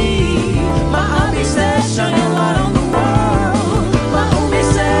see. My Abi says, shine your light on the world. My Umi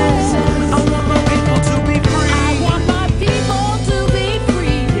says, I want my people to be free. I want my people to be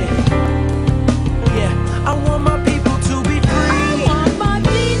free. Yeah, I want my people to be free. I want my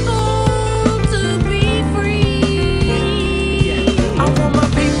people to be free. I want my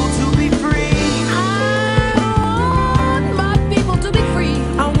people to be free. I want my people to be free.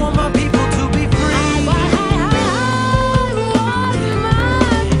 I want my people to be free. I want my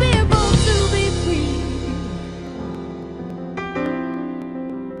people to be free.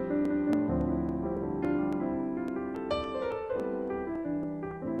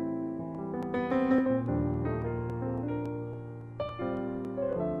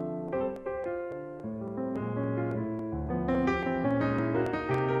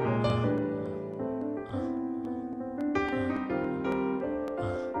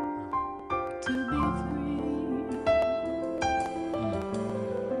 To be free.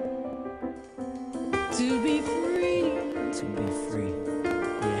 To be free. To be free.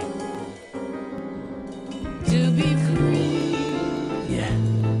 Yeah, To be free. yeah.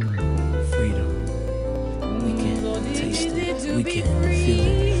 Freedom. We can taste it. We can feel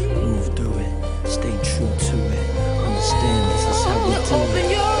it. Move through it. Stay true to it. Understand this is how we do Open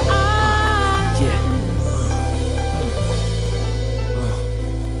it. your eyes. Yeah.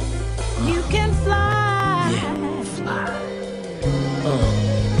 You can fly. Yeah. Fly.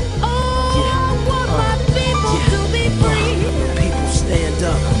 Oh, I want my people to be free. People stand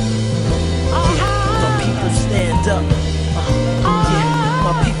up. Yeah. My people stand up. Yeah.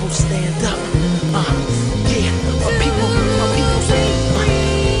 My people stand up. Yeah. My people stand up.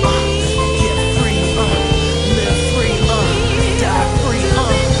 Get free. Live free. Die free.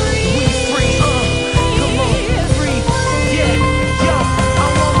 We free. Come on. Free. Yeah. Yo. I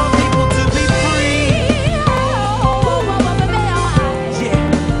want my people to be free.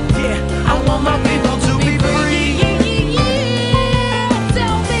 Yeah. Yeah. I want my people to be free. Yeah.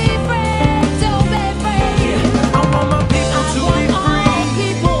 I want my people to be free.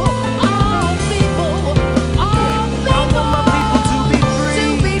 All people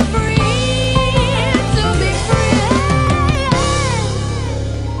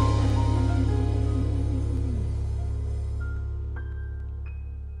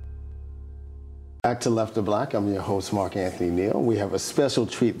Back to Left of Black. I'm your host, Mark Anthony Neal. We have a special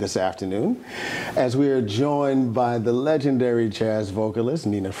treat this afternoon as we are joined by the legendary jazz vocalist,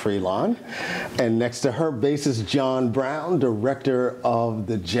 Nnenna Freelon, and next to her, bassist John Brown, director of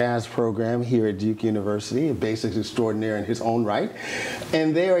the jazz program here at Duke University, a bassist extraordinaire in his own right.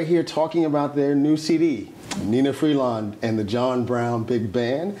 And they are here talking about their new CD, Nnenna Freelon and the John Brown Big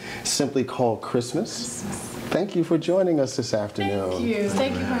Band, simply called Christmas. Thank you for joining us this afternoon. Thank you.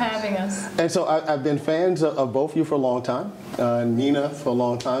 Thank you for having us. And so I've been fans of both of you for a long time, Nnenna for a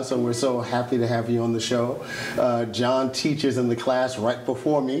long time, so we're so happy to have you on the show. John teaches in the class right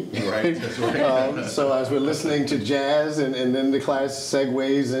before me. Right, that's right. So as we're listening to jazz, and then the class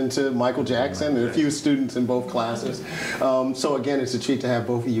segues into Michael Jackson and a few students in both classes. So again, it's a treat to have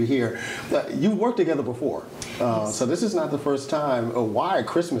both of you here. You've worked together before, so this is not the first time. Why a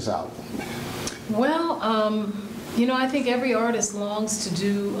Christmas album? Well, you know, I think every artist longs to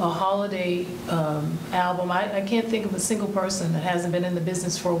do a holiday album. I can't think of a single person that hasn't been in the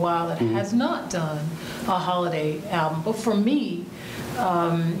business for a while that has not done a holiday album. But for me,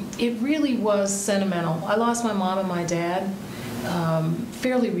 it really was sentimental. I lost my mom and my dad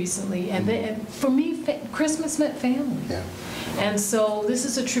fairly recently, and for me, Christmas meant family. Yeah. And so this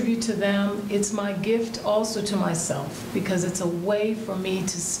is a tribute to them. It's my gift also to myself, because it's a way for me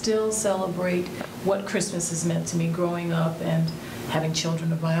to still celebrate what Christmas has meant to me growing up and having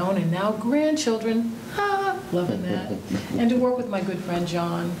children of my own and now grandchildren. Loving that. And to work with my good friend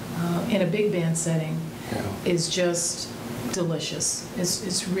John in a big band setting is just delicious.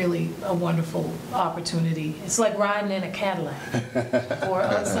 It's really a wonderful opportunity. It's like riding in a Cadillac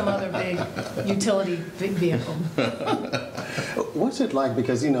or some other big utility vehicle. What's it like?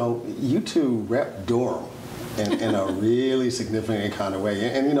 Because, you know, you two rep Durham in a really significant kind of way.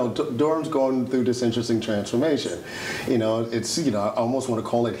 And you know, Durham's going through this interesting transformation. You know, it's, you know, I almost want to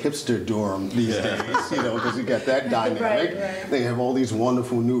call it hipster Durham these days, you know, because you got that dynamic. Right. They have all these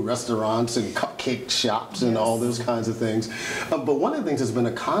wonderful new restaurants and cupcake shops and all those kinds of things. But one of the things that's been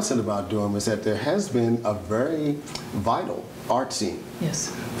a constant about Durham is that there has been a very vital art scene.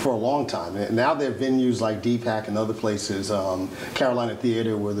 Yes. For a long time. And now there are venues like DPAC and other places, Carolina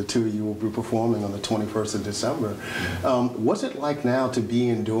Theater, where the two of you will be performing on the 21st of December. What's it like now to be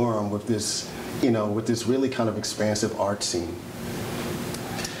in Durham with this, you know, with this really kind of expansive art scene?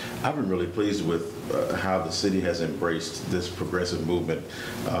 I've been really pleased with how the city has embraced this progressive movement,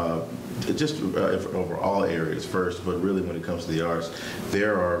 just over all areas first, but really when it comes to the arts,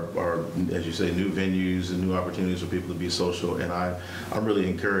 there are, as you say, new venues and new opportunities for people to be social, and I'm really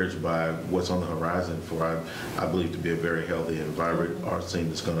encouraged by what's on the horizon for, I believe, to be a very healthy and vibrant art scene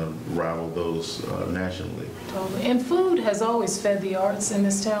that's going to rival those nationally. Totally. And food has always fed the arts in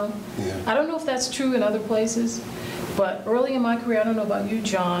this town. Yeah. I don't know if that's true in other places, but early in my career, I don't know about you,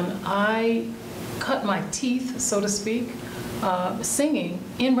 John, I cut my teeth, so to speak, singing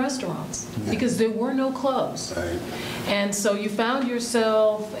in restaurants because there were no clubs. Right. And so you found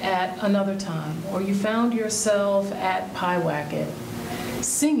yourself at Another Time, or you found yourself at Pie Wacket,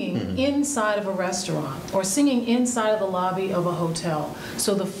 singing inside of a restaurant or singing inside of the lobby of a hotel.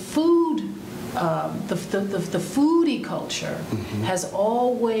 So the food, the foodie culture has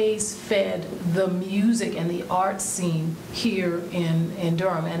always fed the music and the art scene here in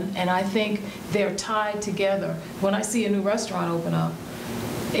Durham, and I think they're tied together. When I see a new restaurant open up,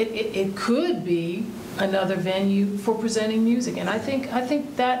 it could be another venue for presenting music, and I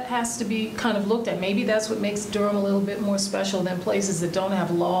think that has to be kind of looked at. Maybe that's what makes Durham a little bit more special than places that don't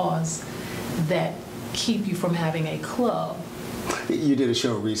have laws that keep you from having a club. You did a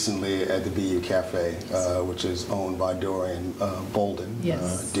show recently at the BU Cafe, which is owned by Dorian Bolden,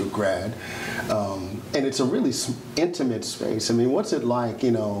 Duke grad. And it's a really intimate space. I mean, what's it like,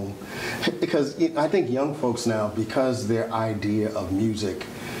 you know, because I think young folks now, because their idea of music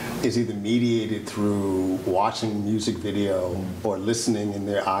is either mediated through watching music video or listening in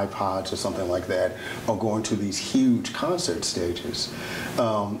their iPods or something like that, or going to these huge concert stages.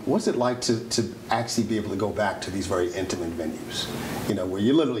 What's it like to actually be able to go back to these very intimate venues, you know, where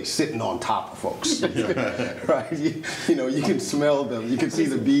you're literally sitting on top of folks, right? You know, you can smell them, you can see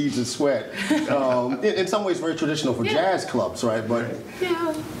the beads of sweat. In some ways very traditional for jazz clubs, right? But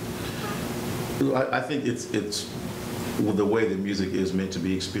I think it's the way that music is meant to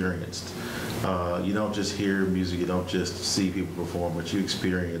be experienced. You don't just hear music, you don't just see people perform, but you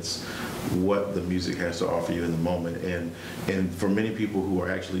experience what the music has to offer you in the moment. And for many people who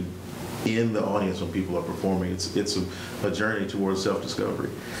are actually in the audience when people are performing, it's a journey towards self-discovery.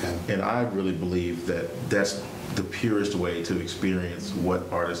 And I really believe that that's the purest way to experience what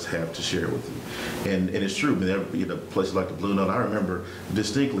artists have to share with you. And it's true, places like the Blue Note. I remember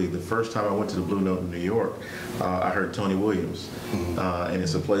distinctly the first time I went to the Blue Note in New York, I heard Tony Williams. And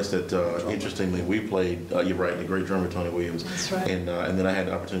it's a place that, interestingly, we played, you're right, the great drummer Tony Williams. That's right. And then I had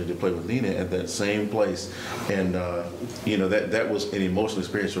the opportunity to play with Nnenna at that same place. And, that was an emotional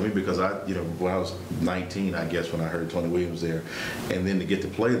experience for me because when I was 19, I guess, when I heard Tony Williams there. And then to get to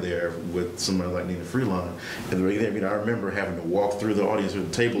play there with somebody like Nnenna Freelon. And I remember having to walk through the audience with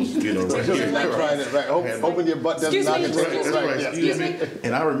the tables, right here. Open your butt, doesn't knock it. Excuse me.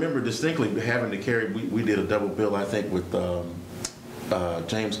 And I remember distinctly having to carry, we did a double bill, I think, with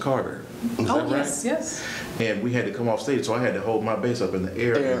James Carter. Is that right? Yes. And we had to come off stage, so I had to hold my bass up in the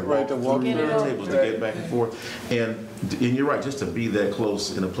air and walk through the tables to get back and forth. And you're right, just to be that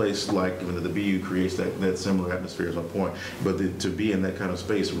close in a place like the BU creates that similar atmosphere is my point. But to be in that kind of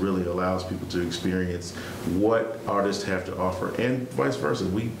space really allows people to experience what artists have to offer, and vice versa.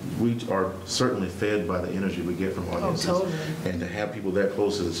 We are certainly fed by the energy we get from audiences. Oh, totally. And to have people that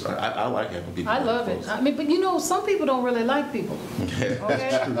close is, I like having people. I love it. I mean, but some people don't really like people. Okay?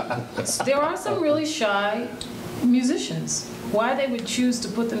 There are some really shy musicians. Why they would choose to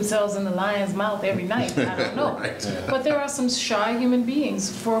put themselves in the lion's mouth every night, I don't know. Right. But there are some shy human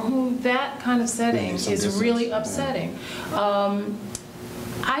beings for whom that kind of setting is really upsetting.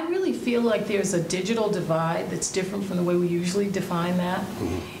 I really feel like there's a digital divide that's different from the way we usually define that.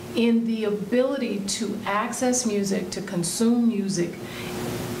 In the ability to access music, to consume music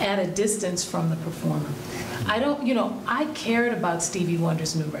at a distance from the performer. I cared about Stevie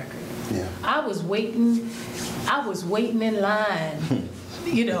Wonder's new record. Yeah. I was waiting in line,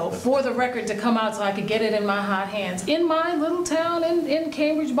 for the record to come out so I could get it in my hot hands in my little town in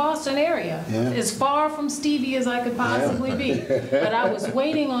Cambridge, Boston area, as far from Stevie as I could possibly be. But I was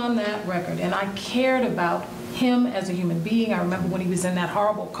waiting on that record, and I cared about him as a human being. I remember when he was in that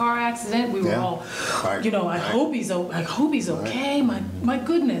horrible car accident, we were all, I hope he's okay. My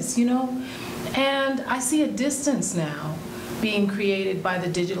goodness, And I see a distance now being created by the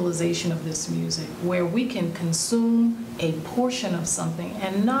digitalization of this music, where we can consume a portion of something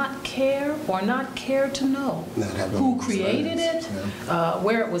and not care to know who created it,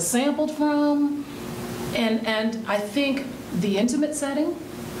 where it was sampled from. And I think the intimate setting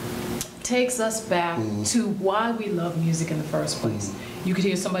takes us back to why we love music in the first place. You could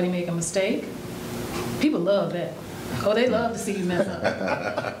hear somebody make a mistake. People love that. Oh, they love to see you mess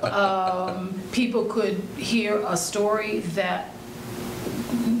up. People could hear a story that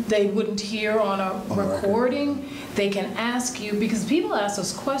they wouldn't hear on a recording. They can ask you, because people ask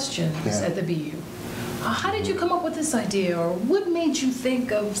us questions at the BU. How did you come up with this idea? Or what made you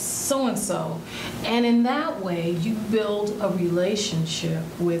think of so-and-so? And in that way, you build a relationship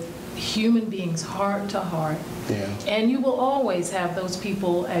with human beings, heart to heart. And you will always have those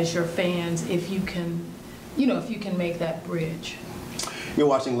people as your fans if you can make that bridge. You're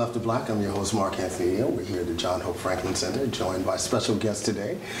watching Left of Black. I'm your host, Mark Anthony Neal. We're here at the John Hope Franklin Center, joined by special guests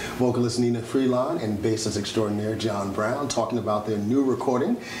today, vocalist Nnenna Freelon and bassist extraordinaire John Brown, talking about their new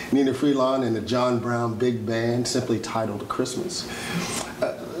recording, Nnenna Freelon and the John Brown Big Band, simply titled Christmas.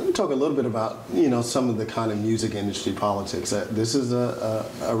 Talk a little bit about some of the kind of music industry politics. This is a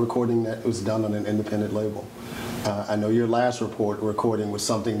recording that was done on an independent label. I know your last recording was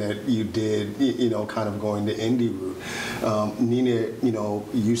something that you did, kind of going the indie route. Nnenna,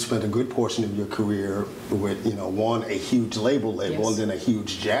 you spent a good portion of your career with, one, a huge label, and then a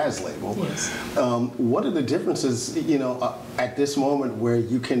huge jazz label. Yes. What are the differences, at this moment where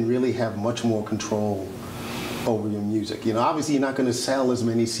you can really have much more control over your music? Obviously you're not going to sell as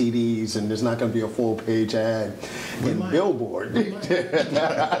many CDs, and there's not going to be a full-page ad in Billboard.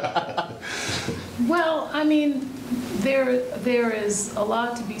 Well, I mean, there is a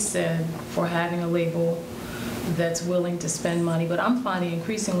lot to be said for having a label that's willing to spend money, but I'm finding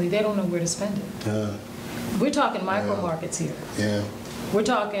increasingly they don't know where to spend it. We're talking micro markets here. We're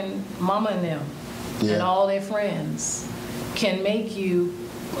talking Mama and them and all their friends can make you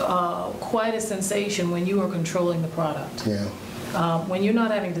quite a sensation when you are controlling the product. When you're not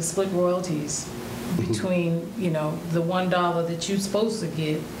having to split royalties between the $1 that you're supposed to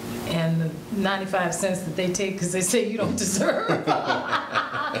get and the 95 cents that they take because they say you don't deserve.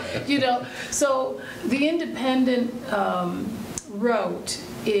 So the independent route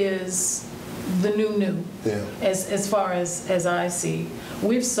is the new. As far as I see,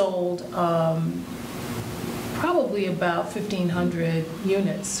 we've sold probably about 1,500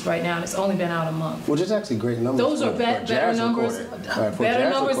 units right now, and it's only been out a month. Which is actually great numbers. Those are for better jazz numbers, recording. better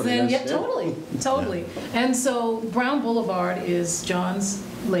jazz numbers recording, than, yeah, that's- totally, totally. And so Brown Boulevard is John's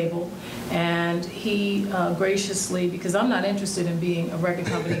label, and he graciously, because I'm not interested in being a record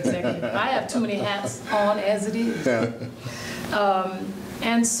company executive, I have too many hats on as it is. Yeah.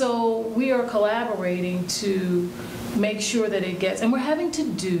 And so we are collaborating to make sure that it gets, and we're having to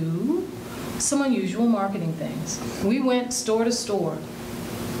do some unusual marketing things. We went store to store,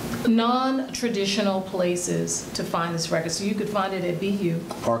 non-traditional places to find this record. So you could find it at BU.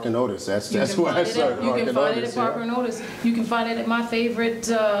 Parker Notice, that's You can where I find it started. at- You can find it at Parker yeah. Notice. You can find it at my favorite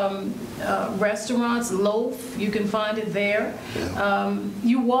restaurants, Loaf. You can find it there.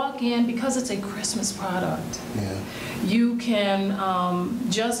 You walk in, because it's a Christmas product, Yeah. you can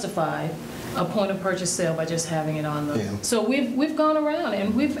justify a point of purchase sale by just having it on the. Yeah. So we've gone around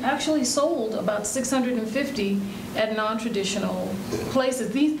and we've actually sold about 650 at non-traditional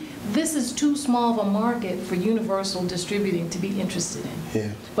places. This is too small of a market for Universal Distributing to be interested in.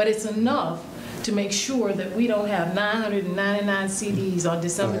 Yeah. But it's enough to make sure that we don't have 999 CDs on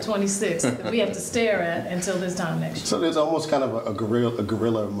December 26th that we have to stare at until this time next year. So there's almost kind of a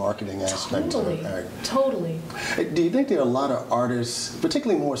guerrilla marketing aspect Totally, to it. Right. totally. Do you think there are a lot of artists,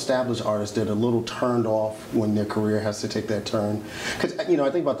 particularly more established artists, that are a little turned off when their career has to take that turn? Because, I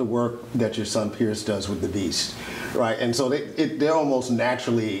think about the work that your son Pierce does with The Beast, right? And so they're almost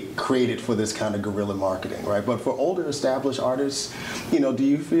naturally created for this kind of guerrilla marketing, right? But for older established artists, do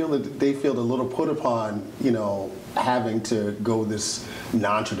you feel that they feel a little put upon, having to go this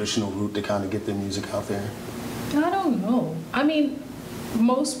non-traditional route to kind of get their music out there? I don't know. I mean,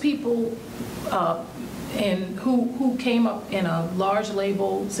 most people who came up in a large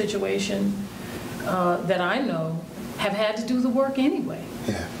label situation that I know have had to do the work anyway.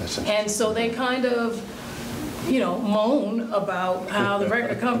 Yeah, that's interesting. And so they kind of, moan about how the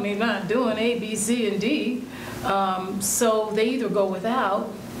record company's not doing A, B, C, and D. So they either go without,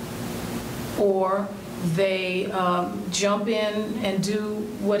 or they jump in and do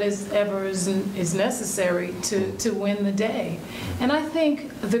whatever is necessary to win the day. And I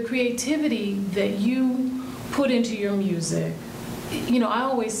think the creativity that you put into your music, I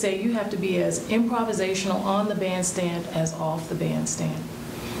always say you have to be as improvisational on the bandstand as off the bandstand.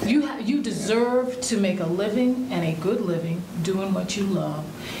 You deserve to make a living, and a good living, doing what you love.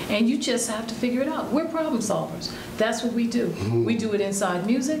 And you just have to figure it out. We're problem solvers. That's what we do. We do it inside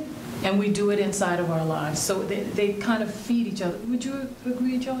music, and we do it inside of our lives. So they kind of feed each other. Would you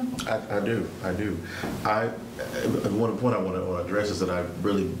agree, John? I do. One point I want to address is that I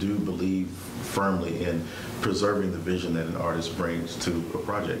really do believe firmly in preserving the vision that an artist brings to a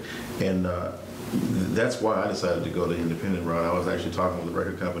project. And that's why I decided to go the independent route. I was actually talking with the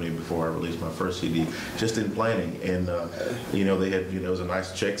record company before I released my first CD, just in planning. And, they had, there was a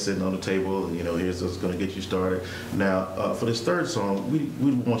nice check sitting on the table, and, here's what's going to get you started. Now, for this third song,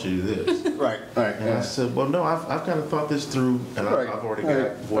 we want you to do this. Right. And I said, well, no, I've kind of thought this through, and I've already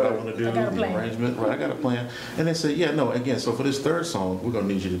got what I want to do, the arrangement. Right, I got a plan. And they said, yeah, no, again, so for this third song, we're going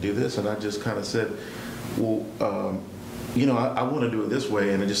to need you to do this. And I just kind of said, well, I want to do it this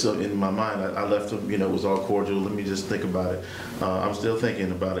way, and it just in my mind, I left them, it was all cordial. Let me just think about it. I'm still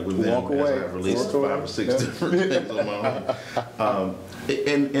thinking about it with them as I've released 5 or 6 different things on my own.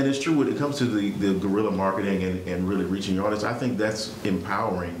 And it's true when it comes to the guerrilla marketing and really reaching your audience. I think that's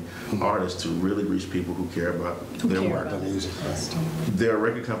empowering artists to really reach people who care about their work. There are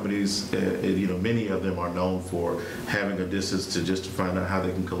record companies, many of them are known for having a distance to just find out how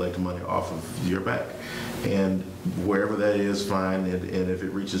they can collect money off of your back. And wherever that is, fine. And if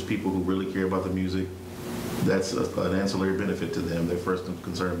it reaches people who really care about the music, that's an ancillary benefit to them. They're first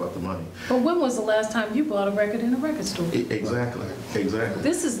concerned about the money. But when was the last time you bought a record in a record store? Exactly.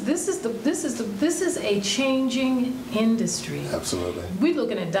 This is a changing industry. Absolutely. We're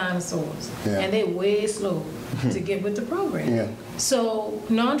looking at dinosaurs, and they're way slow to get with the program. Yeah. So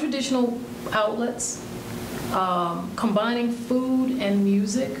non-traditional outlets, combining food and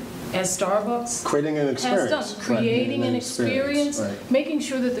music, as Starbucks creating an experience, has done, creating an experience, right. Making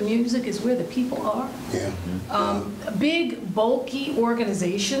sure that the music is where the people are. Yeah. Big, bulky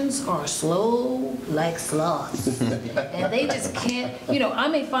organizations are slow like sloths, and they just can't.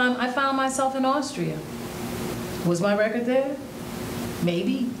 I found myself in Austria. Was my record there?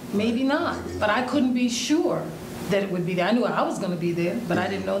 Maybe not. But I couldn't be sure that it would be there. I knew I was going to be there, but I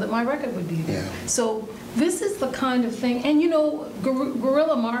didn't know that my record would be there. Yeah. So this is the kind of thing, and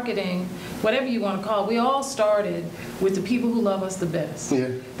guerrilla marketing, whatever you want to call it, we all started with the people who love us the best. Yeah.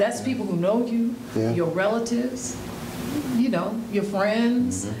 That's people who know you, your relatives, you know, your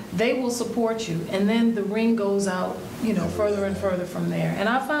friends, they will support you. And then the ring goes out, you know, further and further from there. And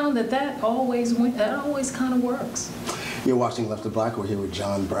I found that always kind of works. You're watching Left of Black. We're here with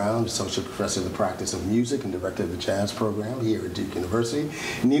John Brown, Associate Professor of the Practice of Music and Director of the Jazz Program here at Duke University.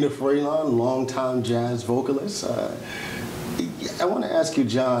 Nnenna Freelon, longtime jazz vocalist. I want to ask you,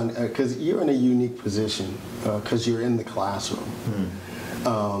 John, because you're in a unique position, because you're in the classroom.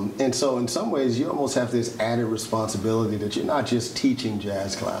 And so in some ways, you almost have this added responsibility that you're not just teaching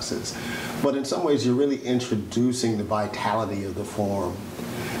jazz classes, but in some ways, you're really introducing the vitality of the form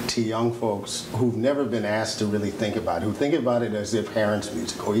to young folks who've never been asked to really think about it, who think about it as their parents'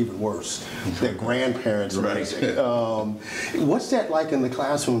 music, or even worse, their grandparents' music. What's that like in the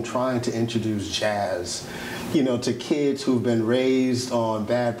classroom, trying to introduce jazz, you know, to kids who've been raised on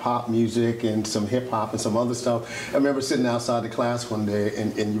bad pop music and some hip hop and some other stuff? I remember sitting outside the class one day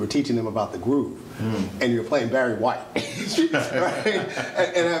and you were teaching them about the groove, and you were playing Barry White, right?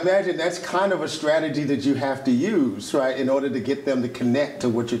 And I imagine that's kind of a strategy that you have to use, right, in order to get them to connect to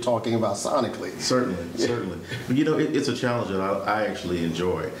what you're talking about sonically. Certainly. But, you know, it's a challenge that I actually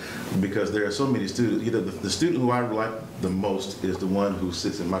enjoy, because there are so many students. You know, the student who I like the most is the one who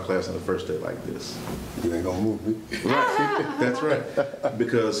sits in my class on the first day like this. You ain't gonna move me. Right, that's right.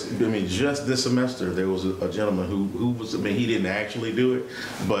 Because, I mean, just this semester, there was a gentleman who was, I mean, he didn't actually do it,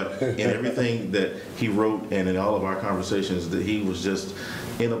 but in everything that he wrote and in all of our conversations, that he was just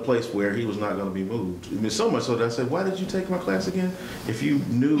in a place where he was not going to be moved. I mean, so much so that I said, why did you take my class again? If you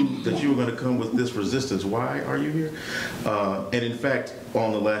knew that you were going to come with this resistance, why are you here? And in fact,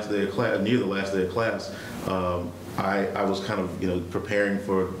 on the last day of class, near the last day of class, I was kind of, you know, preparing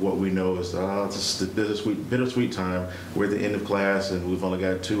for what we know is it's just a bittersweet time. We're at the end of class and we've only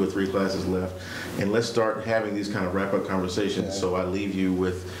got 2 or 3 classes left, and let's start having these kind of wrap-up conversations. So I leave you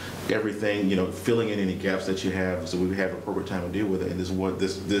with everything, you know, filling in any gaps that you have, so we have appropriate time to deal with it. And this is what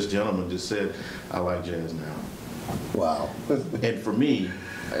this gentleman just said: I like jazz now. Wow. And for me,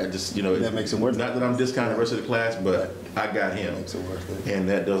 I just, you know, that makes it worth it. Not that I'm discounting the rest of the class, but I got him. That makes it worth it. And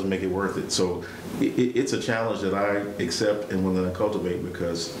that does make it worth it. So it's a challenge that I accept and willing to cultivate,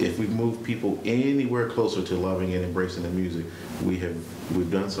 because if we move people anywhere closer to loving and embracing the music,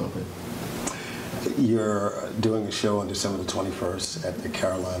 we've done something. You're doing a show on December the 21st at the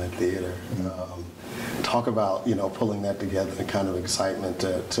Carolina Theater. Talk about, you know, pulling that together and kind of excitement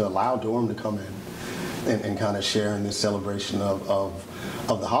to allow Durham to come in and kind of share in this celebration of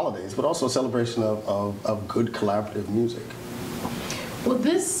the holidays, but also a celebration of good collaborative music. Well,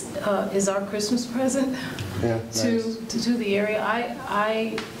 this is our Christmas present to the area.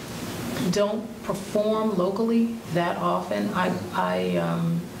 I don't perform locally that often. I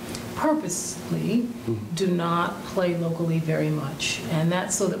purposely do not play locally very much, and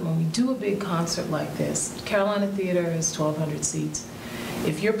that's so that when we do a big concert like this, Carolina Theater is 1,200 seats.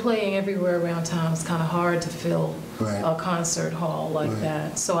 If you're playing everywhere around town, it's kind of hard to fill a concert hall like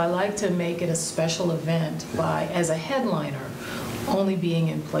that. So I like to make it a special event by, as a headliner, only being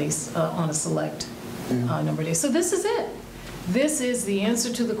in place on a select number of days. So this is it. This is the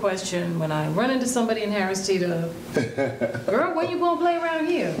answer to the question when I run into somebody in Harris Teeter, girl, when you gonna play around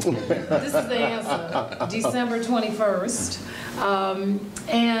here? This is the answer, December 21st.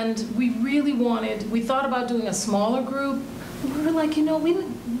 And we really we thought about doing a smaller group. We were like, you know,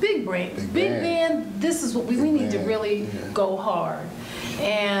 big band, this is what we need to really go hard.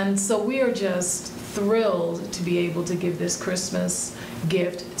 And so we are just thrilled to be able to give this Christmas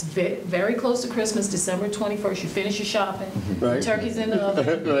gift. It's very close to Christmas, December 21st. You finish your shopping, the turkey's in the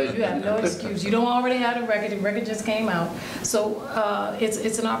oven, you have no excuse. You don't already have the record just came out. So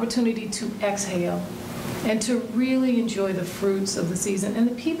it's an opportunity to exhale and to really enjoy the fruits of the season. And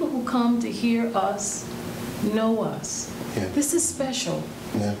the people who come to hear us know us. This is special.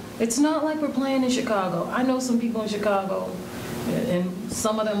 It's not like we're playing in Chicago. I know some people in Chicago, and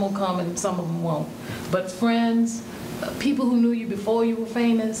some of them will come and some of them won't. But friends, people who knew you before you were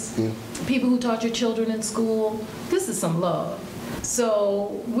famous, people who taught your children in school, this is some love.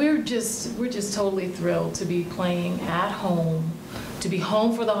 So we're just totally thrilled to be playing at home, to be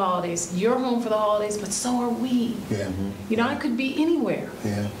home for the holidays. You're home for the holidays, but so are we. You know, I could be anywhere.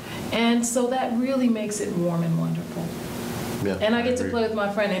 And so that really makes it warm and wonderful. And I get to play with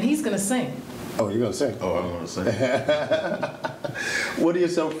my friend, and he's going to sing. Oh, you're going to sing? Oh, I'm going to sing. What are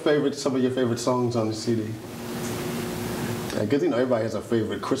some of your favorite songs on the CD? Because, you know, everybody has a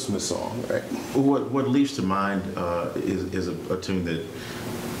favorite Christmas song, right? What leaps to mind is a tune that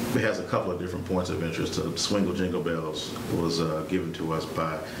has a couple of different points of interest. Swingle Jingle Bells was given to us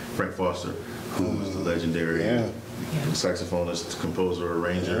by Frank Foster, who was the legendary saxophonist, composer,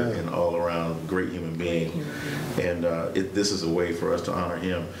 arranger, and all-around great human being. And this is a way for us to honor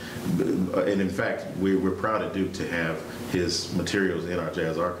him. And in fact, we're proud at Duke to have his materials in our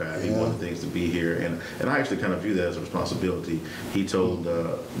jazz archive. He wanted things to be here, and I actually kind of view that as a responsibility. He told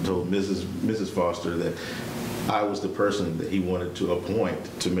Mrs. Foster that I was the person that he wanted to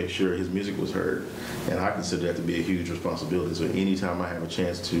appoint to make sure his music was heard. And I consider that to be a huge responsibility. So anytime I have a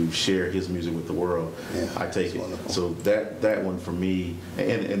chance to share his music with the world, I take it. Wonderful. So that one for me,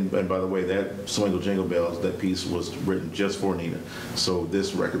 and by the way, that Swingle Jingle Bells, that piece was written just for Nnenna. So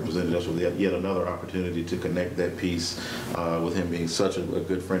this record presented us with yet another opportunity to connect that piece with him being such a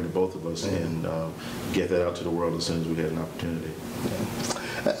good friend to both of us, and get that out to the world as soon as we had an opportunity.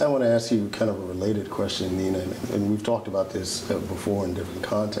 I want to ask you kind of a related question, Nnenna, and we've talked about this before in different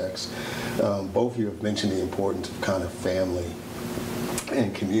contexts. Both of you have mentioned the importance of kind of family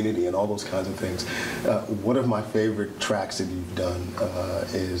and community and all those kinds of things. One of my favorite tracks that you've done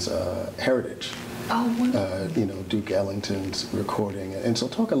is Heritage. Oh, wonderful. You know, Duke Ellington's recording. And so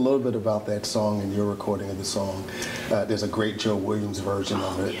talk a little bit about that song and your recording of the song. There's a great Joe Williams version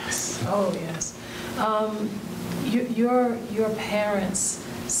of it. Yes. Oh, yes. Your parents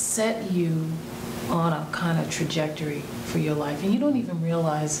set you on a kind of trajectory for your life, and you don't even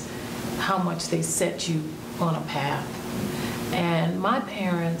realize how much they set you on a path. And my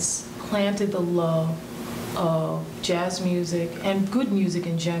parents planted the love of jazz music and good music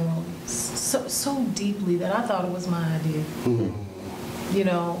in general so deeply that I thought it was my idea. Mm-hmm. You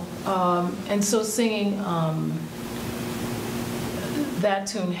know, and so singing that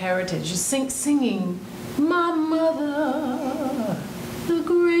tune, Heritage, singing my mother, the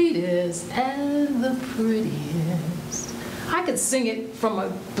greatest and the prettiest. I could sing it from a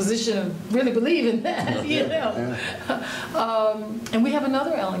position of really believing that, you know. And we have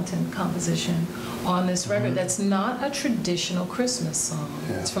another Ellington composition on this record that's not a traditional Christmas song.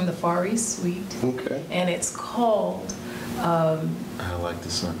 It's from the Far East Suite, and it's called I Like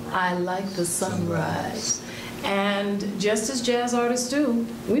the Sunrise. I Like the Sunrise. And just as jazz artists do,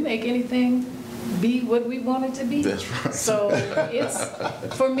 we make anything be what we want it to be. That's right. So it's,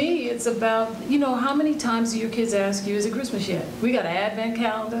 for me, it's about, you know, how many times do your kids ask you, is it Christmas yet? We got an advent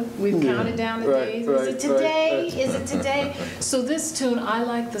calendar. We've counted down the days. Is it today? Is it today? So this tune, I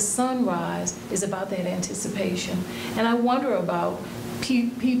Like the Sunrise, is about that anticipation. And I wonder about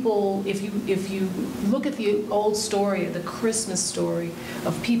people, if you look at the old story, the Christmas story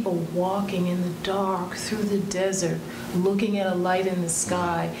of people walking in the dark through the desert, looking at a light in the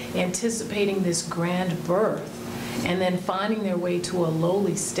sky, anticipating this grand birth, and then finding their way to a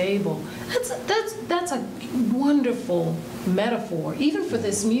lowly stable. That's a wonderful metaphor, even for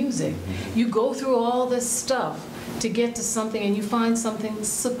this music. You go through all this stuff to get to something, and you find something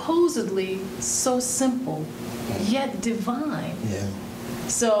supposedly so simple, yet divine. Yeah.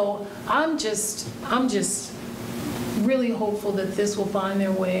 So I'm just really hopeful that this will find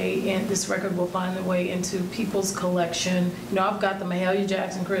their way, and this record will find their way into people's collection. You know, I've got the Mahalia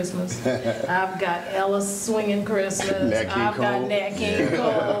Jackson Christmas, I've got Ella Swinging Christmas, I've got Nat King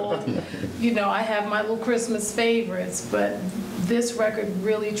Cole. You know, I have my little Christmas favorites, but this record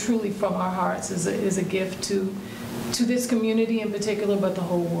really, truly from our hearts is a gift to this community in particular, but the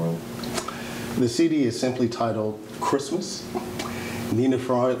whole world. The CD is simply titled Christmas. Nnenna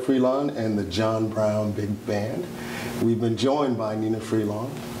Freelon and the John Brown Big Band. We've been joined by Nnenna Freelon,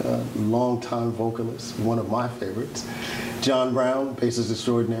 a longtime vocalist, one of my favorites. John Brown, bassist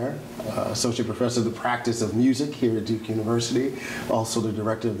extraordinaire, associate professor of the practice of music here at Duke University, also the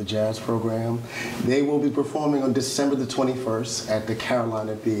director of the jazz program. They will be performing on December the 21st at the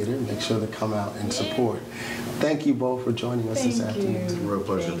Carolina Theater. Make sure to come out and support. Thank you both for joining us this afternoon. It's a real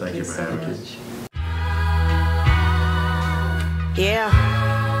pleasure. Thank you for having us. Yeah.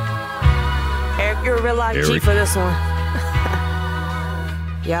 Eric, you're a real life G for this one.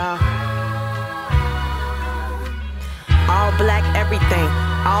 Yeah. All black everything.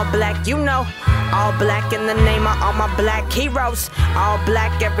 All black, you know. All black in the name of all my black heroes. All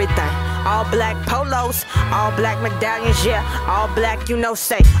black everything. All black polos. All black medallions, yeah. All black, you know,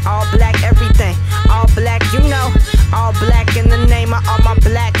 say. All black everything. All black, you know. All black in the name of all my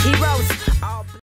black heroes.